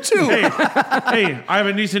fucked up too. Hey, I have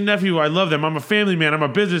a niece and nephew. I love them. I'm a family man. I'm a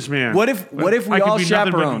businessman. What if we I could all be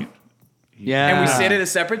nothing but- chaperone Yeah. and we sit at a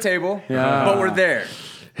separate table, but we're there?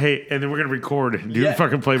 Hey, and then we're gonna record and do Yeah.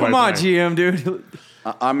 fucking play by Come on, GM, dude.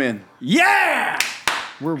 I'm in. Yeah.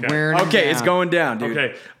 We're wearing. them Okay, down. it's going down, dude.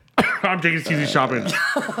 Okay. I'm taking Steezy shopping.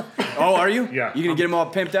 Oh, are you? Yeah. You gonna get him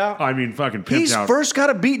all pimped out? I mean, fucking pimped He's out. first got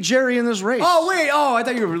to beat Jerry in this race. Oh wait. Oh, I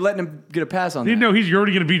thought you were letting him get a pass on that. No, you're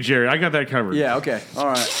already gonna beat Jerry. I got that covered. Yeah. Okay. All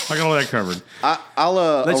right. I got all that covered. I'll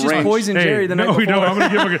Let's just arrange. poison Jerry the night no, before. no, I'm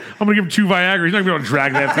gonna give him 2 Viagra. He's not gonna be able to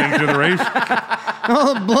drag that thing to the race.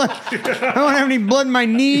 Oh, blood. I don't have any blood in my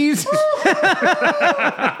knees.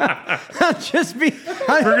 I'll just be.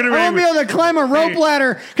 I won't be able to climb a rope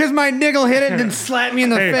ladder because my dick will hit it and then slap me in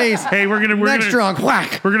the face. Hey, we're gonna Next drunk,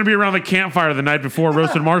 whack. We're gonna be around the campfire the night before,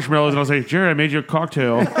 roasted marshmallows, and I'll say, Jerry, I made you a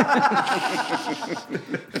cocktail.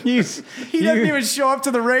 He doesn't even show up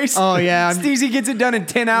to the race. Oh, yeah. Steezy gets it done in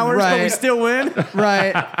 10 hours, but we Right. still win.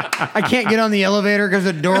 Right. I can't get on the elevator because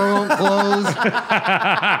the door won't close.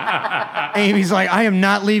 Amy's like, I am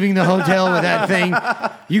not leaving the hotel with that thing.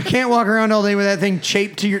 You can't walk around all day with that thing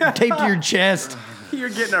taped to your chest. You're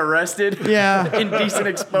getting arrested. Yeah. Indecent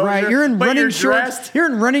exposure. Right. You're in but running you're shorts. dressed. You're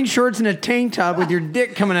in running shorts and a tank top with your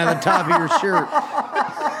dick coming out of the top of your shirt.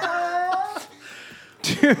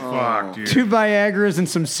 Fuck, dude. 2 Viagras and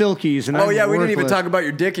some Silkies. And Oh I'm yeah, we didn't even worthless. talk about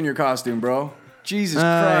your dick in your costume, bro. Jesus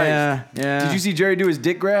Christ. Yeah. Did you see Jerry do his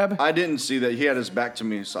dick grab? I didn't see that. He had his back to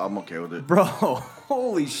me, so I'm okay with it. Bro,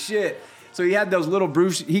 holy shit. So he had those little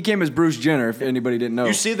he came as Bruce Jenner, if anybody didn't know.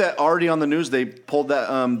 You see that already on the news? They pulled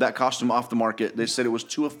that costume off the market. They said it was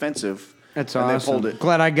too offensive. That's and awesome. They pulled it.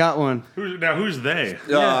 Glad I got one. Who's they?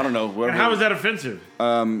 I don't know. And how is that offensive? I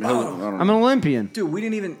don't know. I'm an Olympian. Dude, we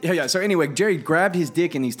didn't even. Yeah. So anyway, Jerry grabbed his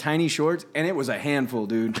dick in these tiny shorts, and it was a handful,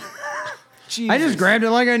 dude. Jesus. I just grabbed it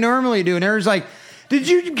like I normally do, and Eric's like, "Did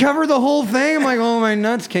you cover the whole thing?" I'm like, "Oh, my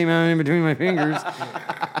nuts came out in between my fingers."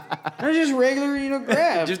 That's just regular,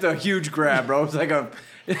 grab. Just a huge grab, bro. It's like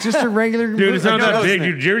just a regular. Dude, it's not know that those big,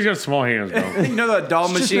 things. dude. Jerry's got small hands, bro. you know the doll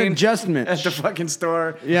It's just an machine adjustment. at the fucking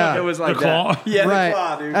store. Yeah. It was like The claw? that. Yeah, Right. the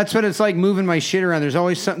claw, dude. That's what it's like moving my shit around. There's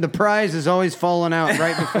always something. The prize is always falling out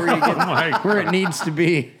right before you get my where it needs to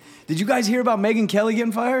be. Did you guys hear about Megyn Kelly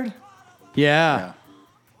getting fired? Yeah.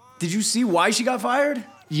 Did you see why she got fired?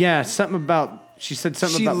 Yeah. Something about. She said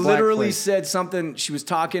something She about literally blackface. said something. She was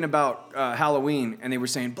talking about Halloween, and they were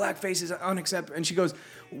saying blackface is unacceptable. And she goes,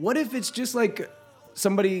 "What if it's just like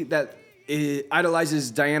somebody that idolizes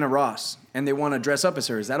Diana Ross, and they want to dress up as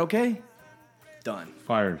her? Is that okay?" Done.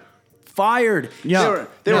 Fired. Fired. Yeah.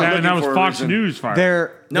 They were And looking that was for a Fox reason. News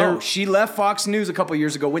fired. No, They're- she left Fox News a couple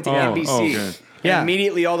years ago, went to NBC. okay. Yeah. And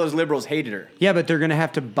immediately all those liberals hated her. Yeah, but they're gonna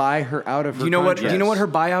have to buy her out of her. Do you know what? contract. Do you know what her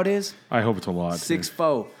buyout is? I hope it's a lot.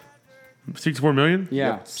 6-4. 64 million?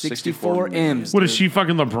 Yeah. 64 M's. What is she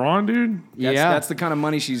fucking LeBron, dude? That's the kind of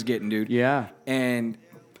money she's getting, dude. Yeah. And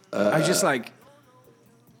I was just like,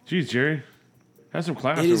 Jeez, Jerry. Have some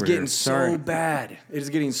class it is over getting here. so bad. It is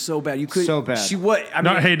getting so bad. You could So bad. She what? I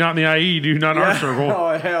mean, Not in the IE, dude. Not in our circle.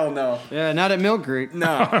 oh hell no. Yeah. Not at Milk Creek.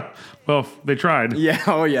 No. Well, they tried. Yeah.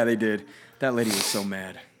 Oh yeah, they did. That lady was so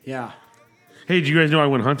mad. Yeah. Hey, did you guys know I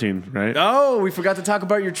went hunting, right? Oh, we forgot to talk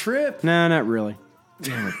about your trip. No, not really.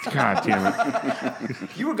 Damn it. God damn it.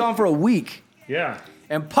 You were gone for a week, Yeah.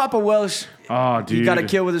 and Papa Welsh, Oh, dude. he got a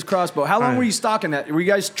kill with his crossbow. How long I- were you stalking that? Were you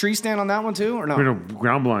guys tree stand on that one too, or no? We're in a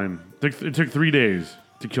ground blind. It took 3 days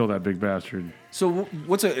to kill that big bastard. So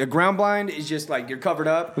what's a ground blind? Is just like you're covered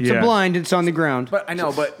up. It's Yeah. a blind. It's on the ground. But I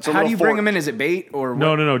know, but it's a how do little you bring fork. them in? Is it bait or what?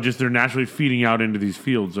 No. Just they're naturally feeding out into these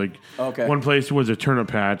fields. Like Okay. one place was a turnip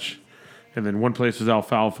patch, and then one place was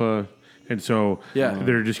alfalfa, and so Yeah.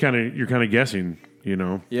 they're just you're kind of guessing, you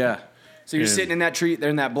know. Yeah. So you're And- sitting in that tree, they're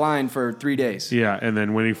in that blind for 3 days. Yeah, and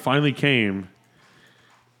then when he finally came,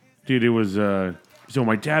 dude, it was so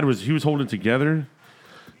my dad was holding it together,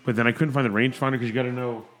 but then I couldn't find the rangefinder because you got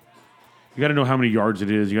to know how many yards it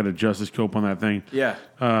is. You got to adjust the scope on that thing. Yeah.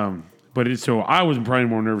 So I was probably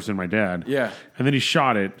more nervous than my dad. Yeah. And then he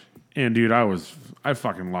shot it, and dude, I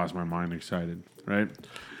fucking lost my mind excited, right?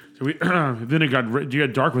 So we then it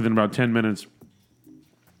got dark within about 10 minutes.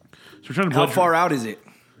 So we're trying to How far out is it?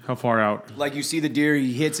 How far out? Like you see the deer,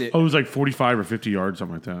 he hits it. Oh, it was like 45 or 50 yards,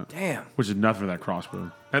 something like that. Damn. Which is nothing for that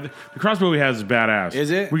crossbow. The crossbow he has is badass. Is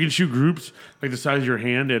it? We can shoot groups like the size of your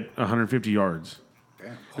hand at 150 yards.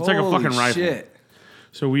 It's like a Holy fucking rifle. shit.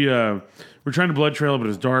 So we're trying to blood trail, but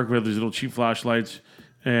it's dark. We have these little cheap flashlights.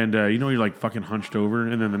 And, you're like fucking hunched over.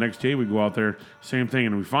 And then the next day we go out there, same thing,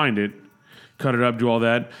 and we find it, cut it up, do all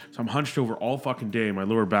that. So I'm hunched over all fucking day. My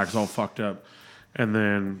lower back's all fucked up. And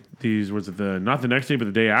then not the next day, but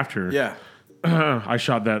the day after. Yeah. I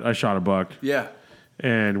shot a buck. Yeah.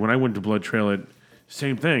 And when I went to blood trail it,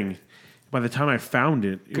 same thing. By the time I found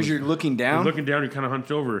it. Because you're looking down? You're looking down, you're kind of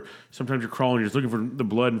hunched over. Sometimes you're crawling, you're just looking for the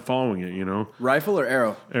blood and following it, Rifle or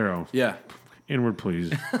arrow? Arrow. Yeah. Inward,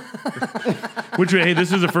 please. Which, hey,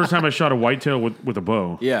 this is the first time I shot a whitetail with a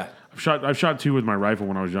bow. Yeah. I've shot 2 with my rifle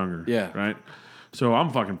when I was younger. Yeah. Right? So I'm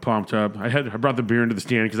fucking pumped up. I brought the beer into the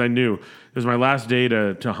stand because I knew it was my last day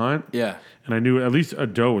to hunt. Yeah. And I knew at least a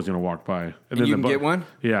doe was going to walk by. And then you can get one?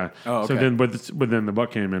 Yeah. Oh, okay. So then, but then the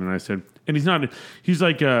buck came in and I said, and he's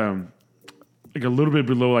like a little bit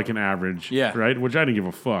below like an average. Yeah. Right? Which I didn't give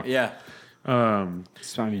a fuck. Yeah.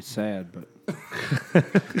 It's not even sad, but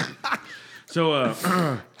So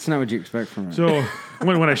it's not what you expect from him. So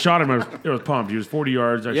when I shot him, it was pumped. He was 40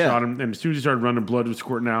 yards. I Yeah. shot him, and as soon as he started running, blood was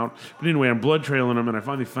squirting out. But anyway, I'm blood trailing him, and I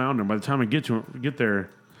finally found him. By the time I get there,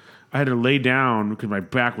 I had to lay down because my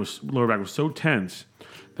lower back was so tense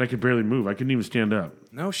that I could barely move. I couldn't even stand up.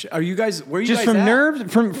 No shit. Are you guys? Where are you Just guys from at?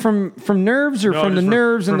 nerves, from nerves, or No, from the just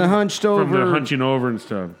nerves and the hunched over. From the hunching over and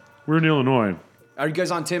stuff. We're in Illinois. Are you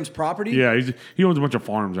guys on Tim's property? Yeah, he owns a bunch of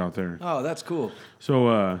farms out there. Oh, that's cool.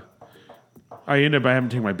 So I end up having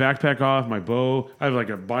to take my backpack off, my bow. I have like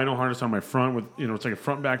a bino harness on my front with, it's like a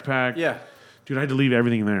front backpack. Yeah. Dude, I had to leave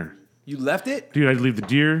everything there. You left it? Dude, I had to leave the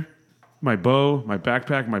deer, my bow, my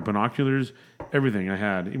backpack, my binoculars, everything I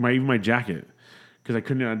had, even my jacket, because I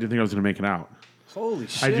didn't think I was gonna make it out. Holy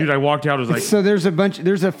shit! I went out. I was like, So there's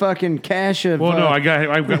a fucking cache of. well, no,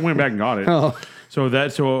 I went back and got it. Oh. So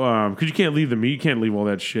because you can't leave the meat, you can't leave all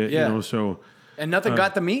that shit. Yeah. So And nothing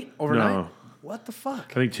got the meat overnight? no. What the fuck?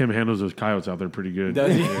 I think Tim handles those coyotes out there pretty good.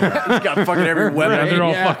 Does he? He's got fucking every weapon. Yeah, they're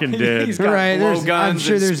all Yeah. fucking dead. He's got Right, blow guns I'm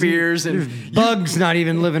sure and there's spears. there's And bugs not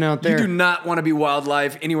even living out you there. do not want to be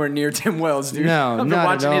wildlife anywhere near Tim Wells, dude. No, I've been not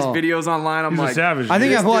watching at his all. videos online. I'm He's like, a savage. I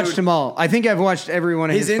think dude. I've watched dude- them all. I think I've watched every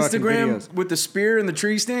one of his fucking Instagram videos. with the spear and the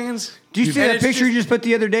tree stands. Do you see And that it's picture you just- just put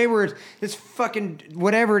the other day where it's fucking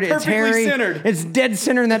whatever it is, Perfectly hairy, centered. it's dead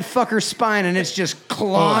center in that fucker's spine, and it's just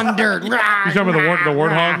clawing dirt. You talking about the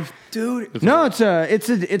warthog? Dude, No, it's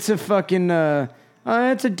a fucking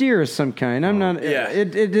it's a deer of some kind. I'm not. Yeah.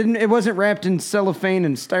 It wasn't wrapped in cellophane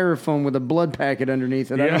and styrofoam with a blood packet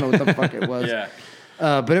underneath it. I don't know what the fuck it was. yeah.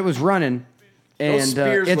 But it was running, and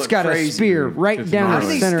spears it's look got crazy, a spear dude. right It's down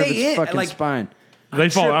gnarly. the How do they center of stay its in? fucking Like- spine. They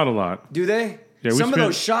fall sure- out a lot. Do they? Yeah, we Some of spent-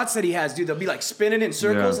 those shots that he has, dude, they'll be like spinning in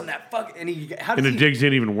circles Yeah. and that fuck. And how does And it he? digs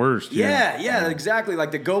in even worse. Dude. Yeah, exactly. Like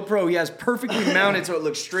the GoPro, he has perfectly mounted so it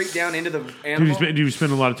looks straight down into the animal. Dude, you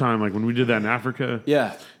spend a lot of time, like when we did that in Africa.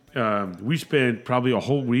 Yeah. We spent probably a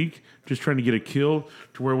whole week just trying to get a kill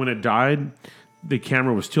to where when it died, the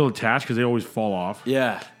camera was still attached because they always fall off.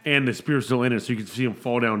 Yeah. And the spear's still in it, so you could see them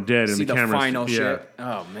fall down dead. See and the camera. final shit.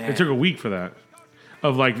 Oh, man. It took a week for that.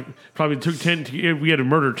 Of like, probably took 10. We had to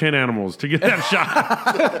murder 10 animals to get that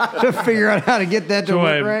shot. To figure out how to get that to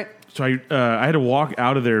work right. So I had to walk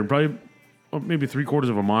out of there and probably maybe 3/4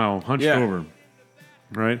 of a mile, hunched Yeah. over.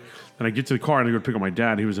 Right? And I get to the car and I go to pick up my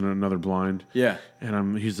dad. He was in another blind. Yeah.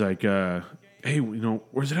 And he's like, hey,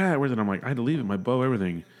 where's it at? Where's it? I'm like, I had to leave it, my bow,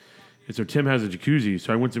 everything. And so Tim has a jacuzzi.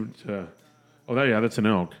 So I went to that's an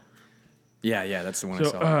elk. Yeah, that's the one I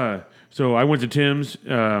saw. So I went to Tim's,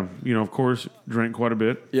 of course, drank quite a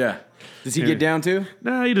bit. Yeah. Does he get down too?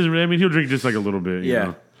 Nah, he doesn't. I mean, he'll drink just like a little bit. You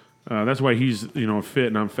Yeah. know? That's why he's fit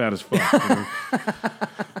and I'm fat as fuck.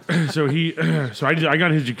 So I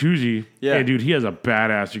got his jacuzzi. Yeah. And dude, he has a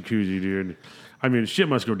badass jacuzzi, dude. I mean, shit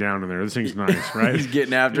must go down in there. This thing's nice, right? He's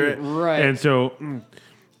getting after it. Right. And so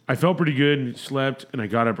I felt pretty good and slept, and I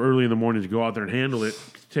got up early in the morning to go out there and handle it,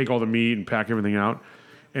 take all the meat and pack everything out.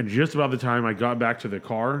 And just about the time I got back to the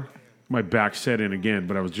car, my back set in again,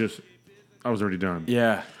 but I was already done.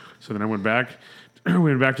 Yeah. So then I went back, we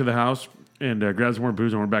went back to the house and grabbed some more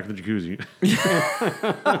booze and went back to the jacuzzi.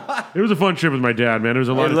 It was a fun trip with my dad, man. It was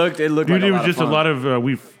a lot. It looked dude, like it a was lot just of a fun. lot of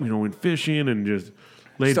we went fishing and just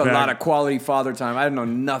laid Just a back. lot of quality father time. I didn't know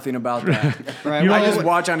nothing about that. Right. You know I well, just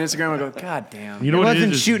watch on Instagram and go, God damn. You know it what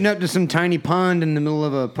wasn't it is? shooting up to some tiny pond in the middle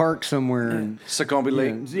of a park somewhere. And, Succumbi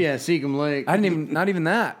Lake. yeah, Seacom Lake. I didn't even, not even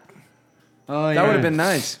that. Oh, That yeah. would have been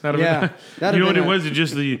nice. That'd Yeah, have that'd you know have what it been was? It's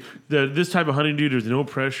just the this type of hunting, dude. There's no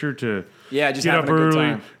pressure to Yeah, just get up having a good early.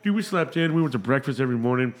 time. Dude, we slept in. We went to breakfast every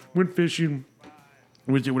morning. Went fishing.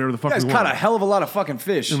 We did whatever the fuck You guys we caught a wanted. hell of a lot of fucking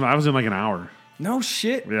fish. I was in like an hour. No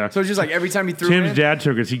shit. Yeah. So it's just like every time he threw Tim's in? dad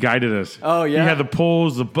took us. He guided us. Oh, yeah? He had the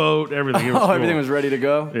poles, the boat, everything. It was cool. Everything was ready to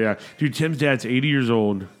go? Yeah. Dude, Tim's dad's 80 years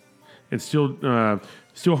old and still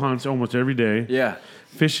hunts almost every day. Yeah.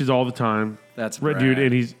 Fishes all the time. That's right, rad. dude.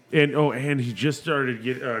 And he just started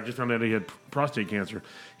just found out he had prostate cancer.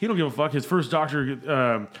 He don't give a fuck. His first doctor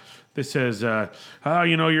that says,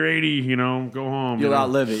 you're 80, go home. You'll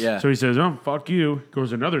outlive it, yeah. So he says, oh, fuck you. Goes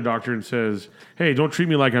to another doctor and says, hey, don't treat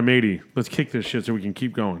me like I'm 80. Let's kick this shit so we can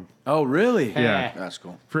keep going. Oh, really? Yeah. That's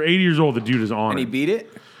cool. For 80 years old, the dude is on And he it. beat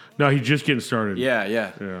it? No, he's just getting started. Yeah.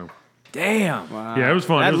 Yeah. Damn. Wow. Yeah, it was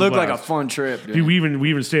fun. That It was looked like a blast. fun trip, dude. Dude, we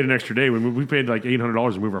even stayed an extra day. We paid like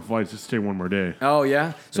 $800 to move our flights to stay one more day. Oh,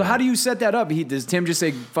 yeah? So how do you set that up? Does Tim just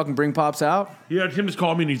say, fucking bring Pops out? Yeah, Tim just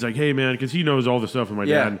called me and he's like, hey, man, because he knows all the stuff with my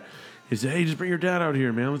Yeah. dad. He said, hey, just bring your dad out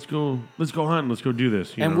here, man. Let's go hunting. Let's go do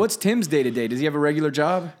this. you And know? what's Tim's day-to-day? Does he have a regular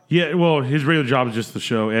job? Yeah, well, his regular job is just the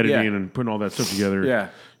show, editing Yeah. and putting all that stuff together. Yeah.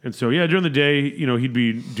 And so, yeah, during the day, he'd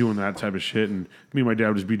be doing that type of shit, and me and my dad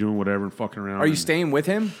would just be doing whatever and fucking around. Are you and- staying with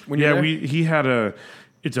him when Yeah, you're there? he had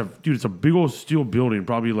it's a big old steel building,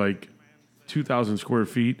 probably like 2,000 square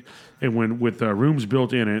feet, and with rooms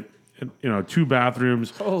built in it, and, 2 bathrooms,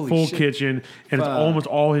 Holy full shit. kitchen, and it's almost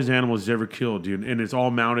all his animals he's ever killed, dude. And it's all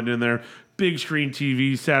mounted in there. Big screen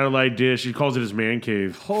TV, satellite dish. He calls it his man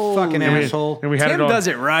cave. Fucking asshole. And we had Tim it all, does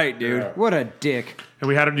it right, dude. What a dick. And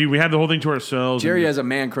we had the whole thing to ourselves. Jerry and- has a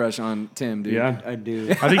man crush on Tim, dude. Yeah, I do.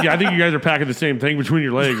 I think you guys are packing the same thing between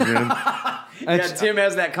your legs, man. Yeah, Tim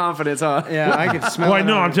has that confidence, huh? Yeah, I could smell Well, I it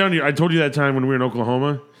know. on I'm telling you. I told you that time when we were in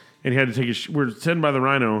Oklahoma, and he had to take we're sitting by the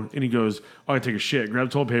Rhino, and he goes, "Oh, I take a shit."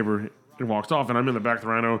 Grabs toilet paper and walks off, and I'm in the back of the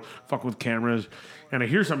Rhino, fucking with cameras, and I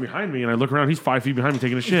hear something behind me, and I look around. He's 5 feet behind me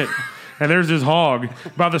taking a shit, and there's this hog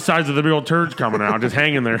about the size of the big old turds coming out, just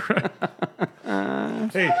hanging there.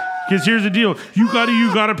 Hey, because here's the deal: you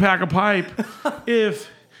gotta pack a pipe if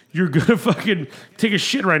you're gonna fucking take a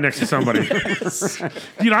shit right next to somebody.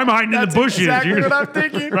 Dude, I'm hiding in the bushes. exactly dude. what I'm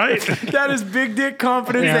thinking. Right? That is big dick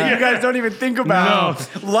confidence that you guys don't even think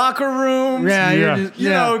about. Locker rooms. Yeah, Yeah. you're just, You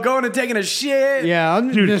know, going and taking a shit. Yeah,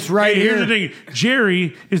 I'm Dude, just right hey, here. Here's the thing: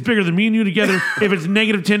 Jerry is bigger than me and you together if it's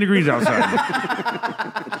negative 10 degrees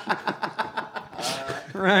outside.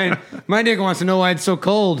 Right. My dick wants to know why it's so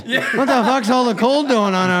cold. What the fuck's all the cold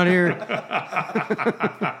going on out here?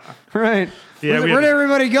 Right. Yeah, Where'd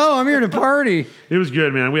everybody go? I'm here to party. It was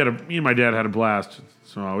good, man. Me and my dad had a blast.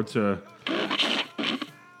 So it's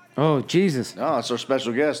Oh, Jesus. Oh, it's our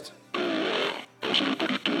special guest.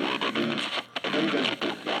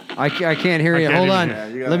 I can't hear you. can't Hold hear on. you. Yeah,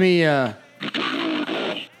 you got Let it.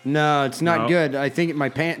 me. No, it's not No. good. I think my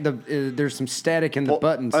there's some static in the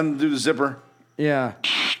buttons. Undo the zipper. Yeah.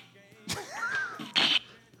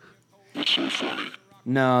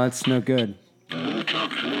 No, it's no good.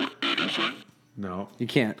 no. You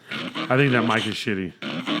can't. I think that mic is shitty.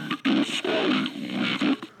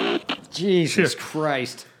 Jesus Shit.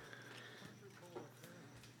 Christ.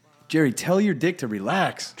 Jerry, tell your dick to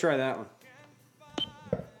relax. Try that one.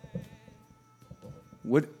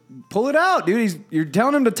 What? Pull it out, dude. You're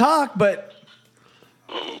telling him to talk, but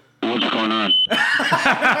What's going on?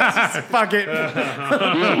 fuck it.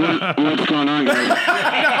 What's going on, guys?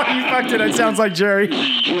 No, you fucked it. It sounds like Jerry.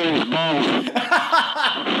 Jerry's balls.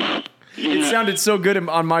 It sounded so good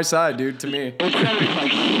on my side, dude, to me. It sounded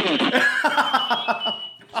like shit.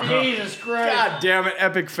 Jesus Christ. God damn it,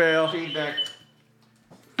 epic fail. Feedback.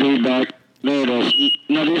 Feedback. There it is.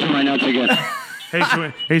 No, these are my notes again.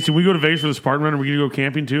 So we go to Vegas for the Spartan Run, and we gonna go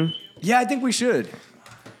camping too? Yeah, I think we should.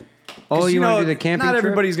 Oh, you want to do the camping Not trip?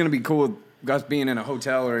 everybody's going to be cool with us being in a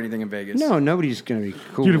hotel or anything in Vegas. No, nobody's going to be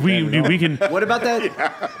cool. Dude, if with we that at all. we can. What about that?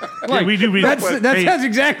 Yeah, we do. That hey, sounds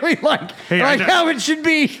exactly like I know- how it should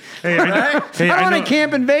be. Hey, I I don't know- want to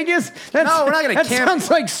camp in Vegas. No, we're not gonna That camp. sounds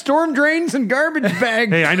like storm drains and garbage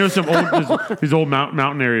bags. Hey, I know some these old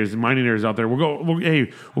mountain areas, mining areas out there. We'll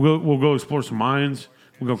go explore some mines.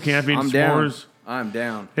 We'll go camping, I'm down. s'mores. I'm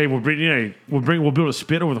down. Hey, we'll build a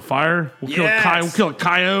spit over the fire. We'll Yes. kill a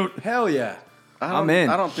coyote. Hell yeah. I'm in.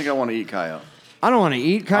 I don't think I want to eat coyote. I don't want to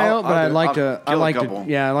eat coyote, but I'll I'd do- like I'll to. I kill a like to. couple.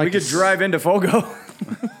 Yeah, I like We could to drive into Fogo.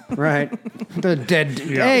 Right. The dead.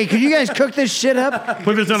 Yeah. Hey, could you guys cook this shit up?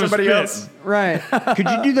 Put this on Somebody a spit. else. Right. Could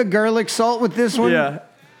you do the garlic salt with this one? Yeah. I think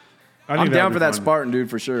I'm that'd down be for that fun. Spartan, dude,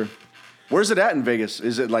 for sure. Where's it at in Vegas?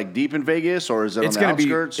 Is it like deep in Vegas or is it It's on the going to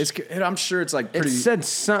be. outskirts? I'm sure it's like It pretty. said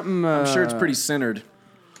something. I'm sure it's pretty centered.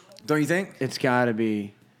 Don't you think? It's got to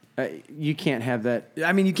be. You can't have that.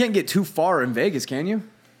 I mean, you can't get too far in Vegas, can you?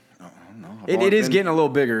 No, It is getting a little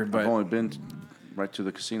bigger, I've but only been right to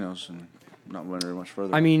the casinos and not went very much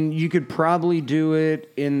further. I mean, you could probably do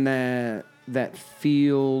it in that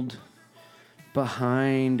field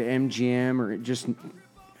behind MGM or just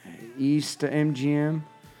east of MGM.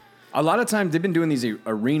 A lot of times they've been doing these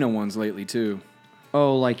arena ones lately too.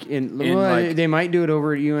 Oh, like they might do it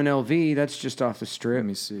over at UNLV. That's just off the strip. Let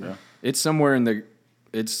me see. Yeah. It's somewhere in the.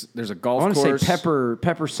 There's a golf course. I want to say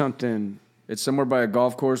Pepper something. It's somewhere by a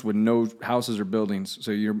golf course with no houses or buildings.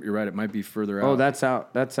 So you're right. It might be further out. Oh, that's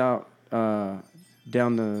out. That's out.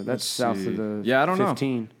 Down the. That's south of the. Yeah, I don't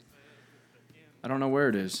 15. know. I don't know where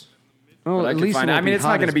it is. Oh, at least I mean, it's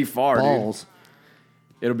not going to be far, dude.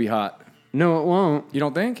 It'll be hot. No, it won't. You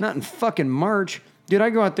don't think? Not in fucking March. Dude, I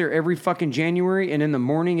go out there every fucking January, and in the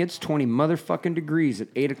morning, it's 20 motherfucking degrees at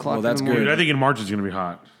 8 o'clock in the morning. Dude, I think in March it's going to be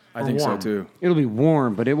hot. I think so, too. It'll be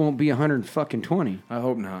warm, but it won't be 120. I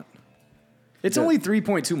hope not. It's only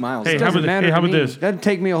 3.2 miles. Hey, how about this? That'd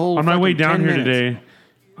take me a whole On my way down here minutes. today,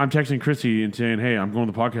 I'm texting Chrissy and saying, hey, I'm going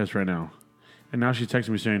to the podcast right now. And now she's texting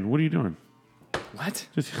me saying, what are you doing? What?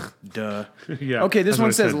 Duh. Yeah. Okay, this that's what one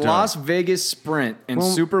I says said, Las Vegas Sprint and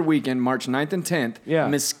Super Weekend, March 9th and 10th. Yeah.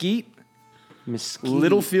 Mesquite,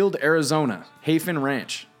 Littlefield, Arizona. Hafen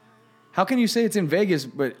Ranch. How can you say it's in Vegas,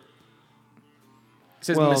 but... It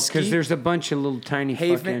says Well, because there's a bunch of little tiny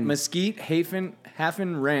fucking... Mesquite,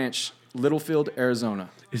 Hafen Ranch, Littlefield, Arizona.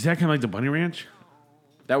 Is that kind of like the Bunny Ranch?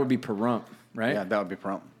 That would be Pahrump, right? Yeah, that would be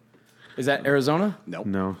Pahrump. Is that Arizona? Nope.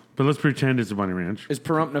 No. But let's pretend it's the Bunny Ranch. Is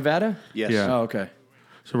Pahrump, Nevada? Yes. Yeah. Oh, okay.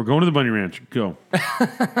 So we're going to the Bunny Ranch. Go.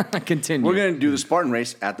 Continue. We're going to do the Spartan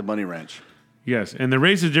race at the Bunny Ranch. Yes. And the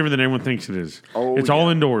race is different than everyone thinks it is. Oh, it's all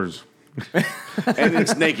indoors. And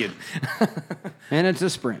it's naked. And it's a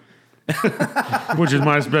sprint. Which is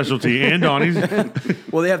my specialty. And Donnie's.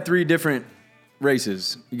 Well, they have 3 different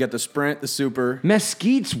races. You got the Sprint, the Super.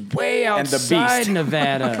 Mesquite's way And the outside Beast.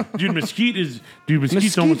 Nevada. Dude, Mesquite's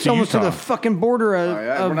almost to Utah. the fucking border of, we're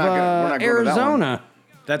not going to that one. Arizona.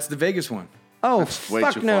 That's the Vegas one. Oh, way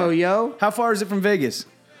fuck too no, far. yo. How far is it from Vegas?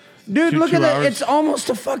 Dude, look two at that. hours. It's almost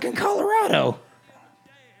to fucking Colorado.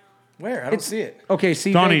 Where? I don't see it. Okay,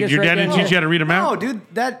 see Donnie, Vegas your right dad didn't there? teach you how to read a map? No, dude,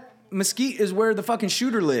 that Mesquite is where the fucking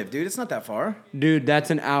shooter lived, dude. It's not that far. Dude, that's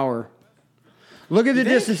an hour. Look at the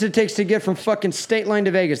distance it takes to get from fucking State Line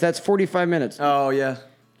to Vegas. That's 45 minutes. Oh, yeah.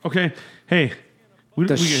 Okay. Hey, we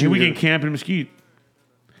shooter. can camp in Mesquite.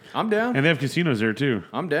 I'm down. And they have casinos there, too.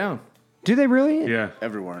 I'm down. Do they really? Yeah.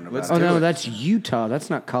 Everywhere in Nevada. Oh, do no, it. that's Utah. That's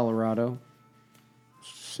not Colorado.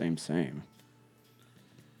 Same.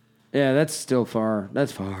 Yeah, that's still far.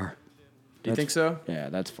 That's far. Do you think so? Yeah,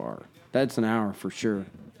 that's far. That's an hour for sure.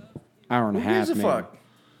 Hour and a Who half, gives a man.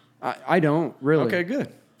 fuck? I don't, really. Okay,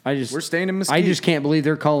 good. We're staying in Mesquite. I just can't believe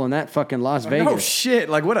they're calling that fucking Las Vegas. Oh, shit.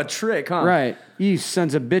 Like, what a trick, huh? Right. You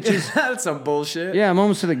sons of bitches. That's some bullshit. Yeah, I'm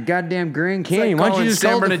almost to the goddamn Grand It's like Canyon. Why don't calling you just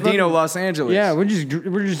San call it the Bernardino, fucking- Los Angeles. Yeah,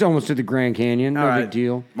 we're just almost to the Grand Canyon. No All right. big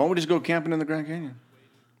deal. Why don't we just go camping in the Grand Canyon?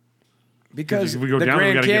 Because if we go the down, we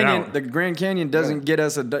Grand gotta get Canyon, out. the Grand Canyon doesn't get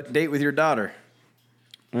us a date with your daughter.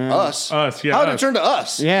 Us? Us, yeah, How did it us. turn to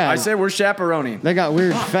us? Yeah. I said we're chaperoning. They got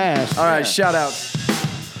weird fast. All right, shout out.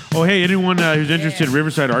 Oh, hey, anyone who's interested,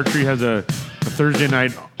 Riverside Archery has a Thursday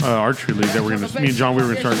night archery league that me and John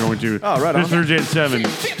Weaver start going to. Oh, right This on. Thursday at 7.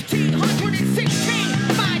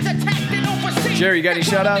 Jerry, you got any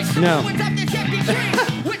shout outs? No.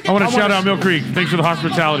 I want to shout out Mill Creek. Thanks for the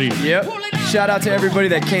hospitality. Yep. Shout out to everybody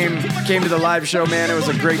that came to the live show, man. It was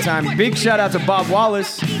a great time. Big shout out to Bob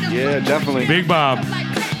Wallace Yeah, definitely. Big Bob.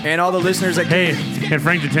 and all the listeners that came. Hey, and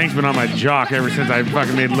Frank the Tank's been on my jock ever since I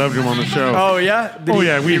fucking made love to him on the show. Oh, yeah?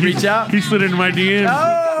 Did he reach out? He slid into my DMs.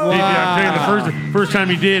 Oh, Yeah, I'm telling you, the first time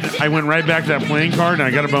he did, I went right back to that playing card and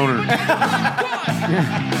I got a boner.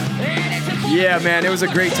 yeah, man. It was a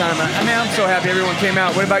great time. I mean, I'm so happy everyone came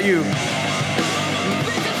out. What about you?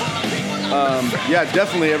 Yeah,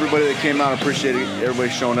 definitely everybody that came out, appreciate it. Everybody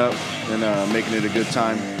showing up and making it a good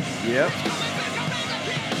time. Yep.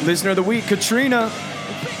 Listener of the week, Katrina,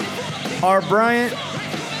 R. Bryant,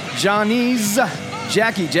 Johnny's,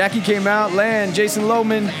 Jackie. Jackie came out, Lan, Jason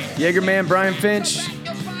Lohman, Jaegerman, Brian Finch,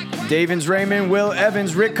 Davins Raymond, Will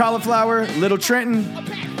Evans, Rick Cauliflower, Little Trenton.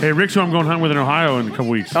 Hey, Rick's who I'm going hunting with in Ohio in a couple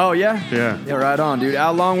weeks. Oh, yeah? Yeah. Yeah, right on, dude.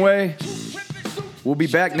 Al Longway. We'll be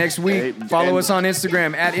back next week. Hey, Follow us on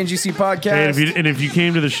Instagram at NGC Podcast. Hey, and if you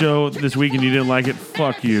came to the show this week and you didn't like it,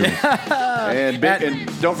 fuck you. And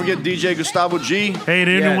don't forget DJ Gustavo G.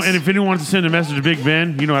 Hey, Yes. and if anyone wants to send a message to Big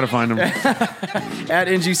Ben, you know how to find him. At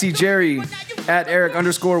NGC Jerry, at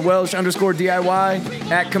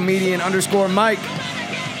Eric_Welsh_DIY, at comedian_Mike,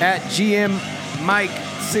 at GM Mike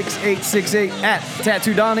 6868, at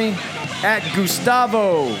Tattoo Donnie, at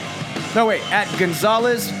Gustavo. No, wait, at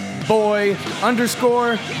Gonzalez Boy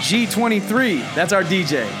 _G23. That's our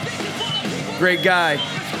DJ. Great guy.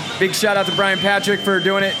 Big shout out to Brian Patrick for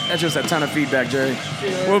doing it. That's just a ton of feedback, Jerry.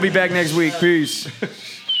 We'll be back next week. Peace.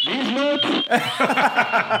 These nuts.